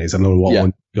Coleman's mayonnaise. I don't know what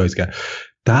one you guys get.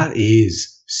 That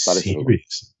is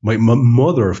serious. My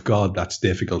mother of God, that's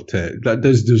difficult to.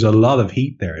 There's a lot of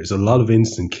heat there. There's a lot of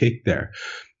instant kick there.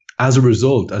 As a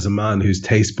result, as a man whose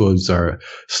taste buds are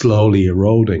slowly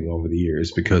eroding over the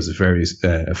years because of various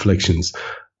afflictions,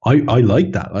 I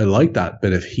like that. I like that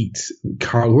bit of heat.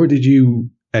 Carl, where did you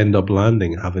end up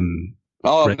landing? I've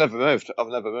never moved.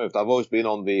 I've always been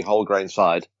on the whole grain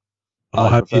side.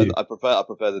 I prefer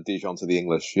the Dijon to the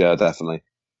English. Yeah, definitely.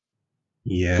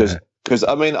 Yeah. Because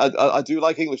I mean, I do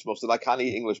like English mustard. I can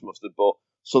eat English mustard, but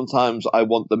sometimes I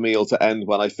want the meal to end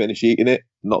when I finish eating it,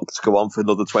 not to go on for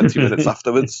another 20 minutes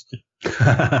afterwards.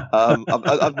 I've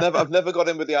never got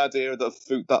in with the idea that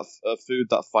food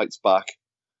that fights back.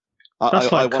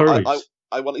 That's like curries.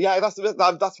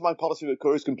 That's my policy with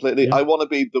curries completely. Yeah. I want to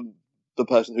be the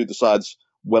person who decides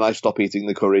when I stop eating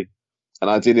the curry, and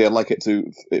ideally I'd like it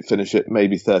to finish it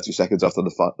maybe 30 seconds after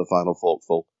the final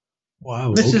forkful.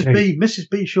 Wow, Mrs.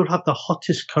 B should have the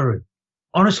hottest curry.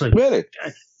 Honestly, really,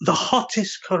 the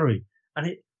hottest curry, and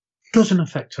it doesn't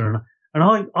affect her.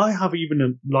 And I have even a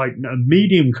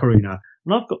medium curry now,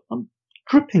 and I'm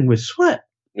dripping with sweat.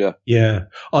 Yeah.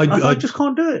 I just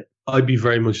can't do it. I'd be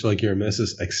very much like your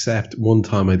missus, except one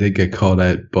time I did get caught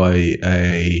out by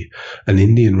an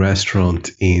Indian restaurant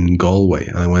in Galway,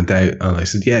 and I went out and I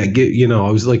said,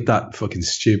 I was like that fucking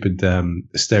stupid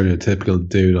stereotypical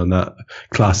dude on that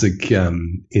classic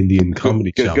Indian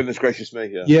comedy show. Goodness gracious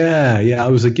me, yeah. I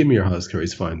was like, give me your hottest curry,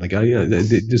 it's fine. Like,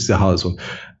 just the hottest one.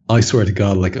 I swear to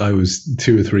God, like I was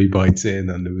 2 or 3 bites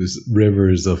in, and there was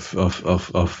rivers of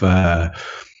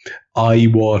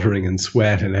eye-watering and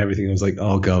sweat and everything. I was like,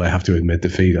 oh God, I have to admit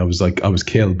defeat. I was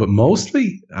killed. But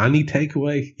mostly, any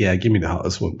takeaway, give me the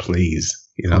hottest one, please.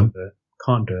 Can't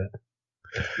do it.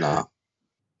 Nah.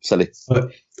 Silly.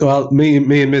 Well, me and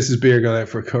Mrs. B are going out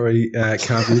for curry.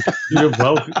 You're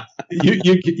welcome.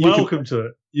 Welcome to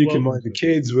it. You can mind the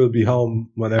kids. Will be home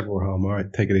whenever we're home. All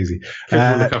right, take it easy. Kids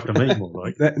will look after me more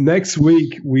like. Next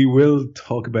week, we will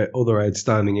talk about other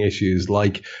outstanding issues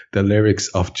like the lyrics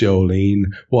of Jolene.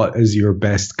 What is your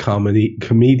best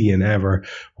comedian ever?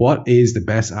 What is the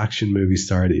best action movie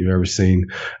star that you've ever seen?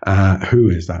 Who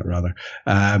is that, rather?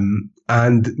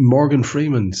 And Morgan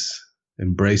Freeman's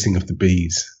embracing of the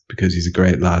bees, because he's a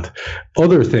great lad.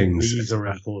 Other things. Bees are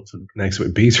important. Next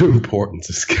week. Bees are important.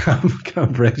 To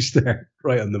scam Rich there.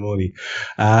 Right on the money.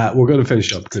 We're going to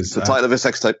finish up because the title of his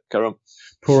sex tape. Carry on.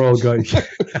 Poor old guy.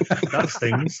 That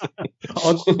stings.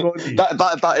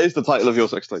 That is the title of your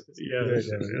sex tape. Yeah.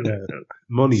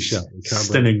 Money shot.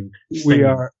 Stunning. We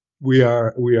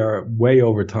are way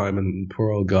over time, and poor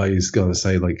old guy is going to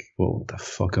say like, well, what the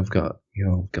fuck? I've got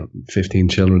 15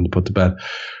 children to put to bed.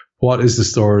 What is the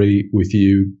story with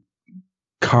you,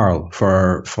 Carl, for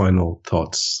our final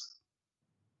thoughts?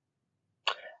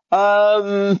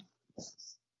 Follow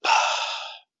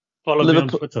me on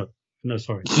Twitter. No,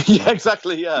 sorry. Yeah,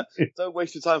 exactly. Yeah. Don't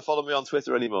waste your time following me on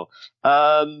Twitter anymore.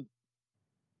 I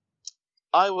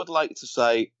would like to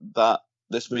say that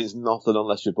this means nothing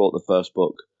unless you bought the first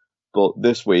book. But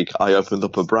this week I opened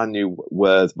up a brand new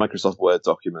Microsoft Word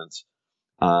document,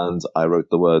 and I wrote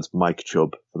the words Mike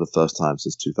Chubb for the first time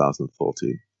since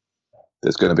 2014.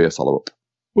 There's going to be a follow-up.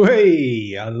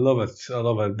 Hey, I love it.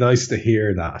 Nice to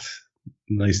hear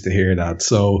that.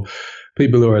 So,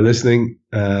 people who are listening,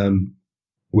 it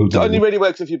only really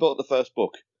works if you bought the first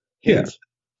book. Hint.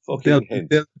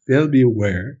 Hint. They'll be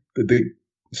aware that the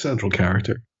central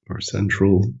character is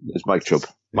Mike Chubb.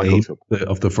 Michael Chubb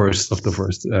of the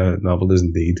first novel is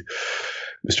indeed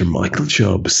Mr. Michael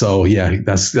Chubb. So yeah,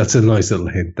 that's a nice little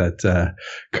hint that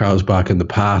Carl's back in the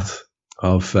path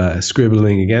of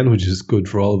scribbling again, which is good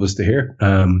for all of us to hear.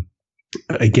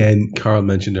 Again, Carl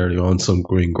mentioned earlier on some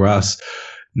green grass.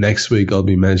 Next week, I'll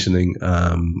be mentioning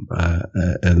a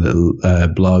little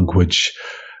blog which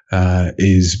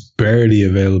is barely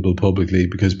available publicly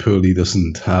because Pooley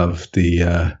doesn't have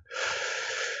the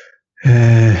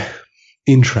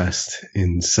interest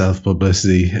in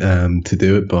self-publicity to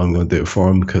do it, but I'm going to do it for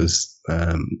him because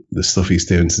the stuff he's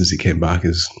doing since he came back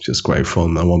is just great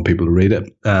fun. I want people to read it.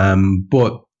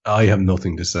 But I have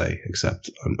nothing to say except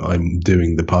I'm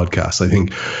doing the podcast. I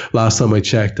think last time I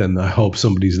checked, and I hope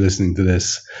somebody's listening to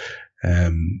this,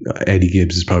 Eddie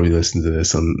Gibbs is probably listening to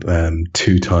this on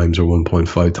 2 times or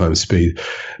 1.5 times speed.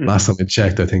 Last time I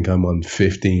checked, I think I'm on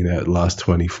 15 out of the last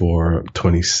 25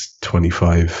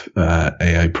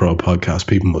 AI Pro podcasts.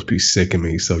 People must be sick of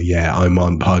me. So yeah, I'm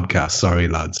on podcast. Sorry,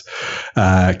 lads.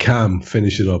 Cam,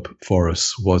 finish it up for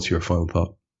us. What's your final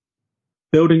thought?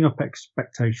 Building up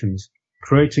expectations,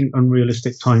 creating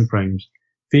unrealistic timeframes,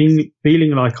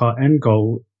 feeling like our end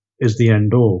goal is the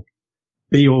end all.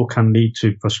 Be all can lead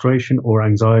to frustration or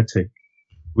anxiety.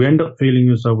 We end up feeling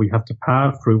as though we have to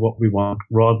power through what we want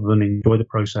rather than enjoy the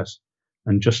process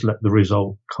and just let the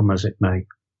result come as it may.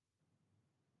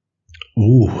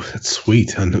 Ooh, that's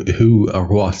sweet. And who or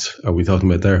what are we talking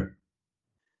about there?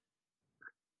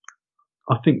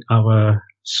 I think our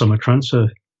summer transfer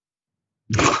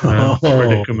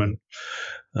predicament.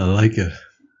 I like it.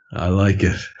 I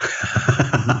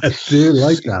do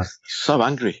like that. So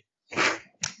angry.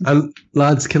 And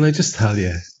lads, can I just tell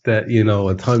you that, you know,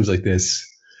 at times like this,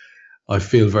 I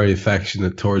feel very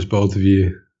affectionate towards both of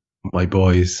you, my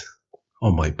boys.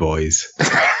 Oh, my boys.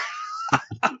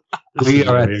 We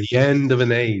are at the end of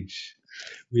an age.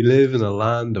 We live in a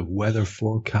land of weather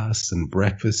forecasts and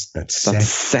breakfast that's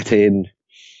set in.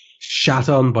 Shat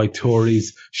on by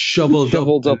Tories, shoveled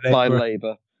up by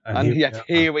Labour. And yet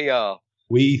here we are.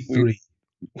 We three.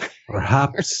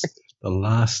 Perhaps the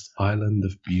last island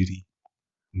of beauty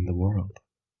in the world.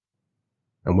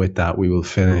 And with that, we will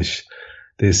finish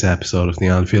this episode of the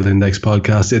Anfield Index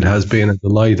podcast. It has been a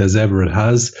delight as ever it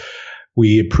has.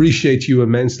 We appreciate you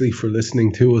immensely for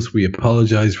listening to us. We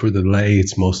apologize for the delay.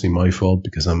 It's mostly my fault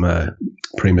because I'm a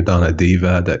prima donna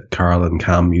diva that Carl and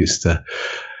Cam used to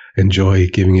enjoy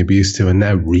giving abuse to and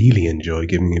now really enjoy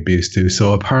giving abuse to.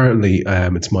 So apparently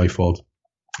it's my fault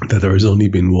that there has only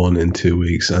been one in 2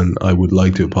 weeks, and I would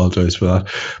like to apologise for that.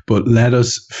 But let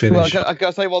us finish. Well, I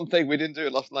can say one thing. We didn't do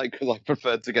it last night because I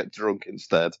preferred to get drunk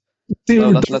instead.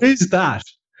 Dude, there is that.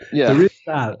 Yeah. There is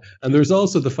that. And there's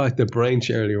also the fact that Branch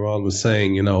earlier on was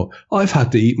saying, you know, I've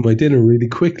had to eat my dinner really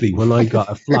quickly when I got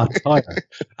a flat tire.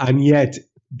 And yet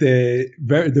the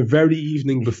very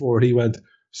evening before he went,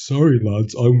 sorry,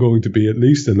 lads, I'm going to be at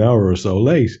least an hour or so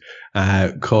late,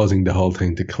 causing the whole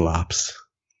thing to collapse.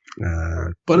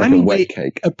 But like anyway,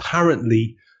 cake.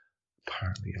 Apparently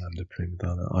I'm the prima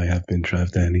donna. I have been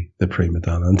Trev Denny, the prima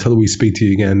donna. Until we speak to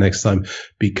you again next time,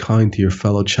 be kind to your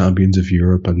fellow champions of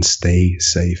Europe and stay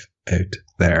safe out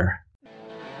there.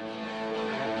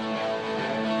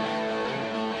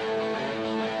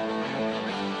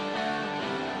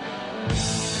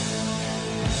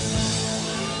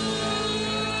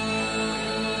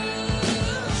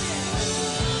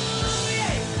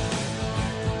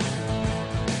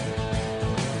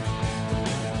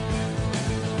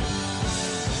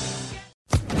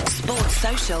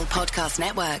 Social Podcast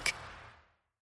Network.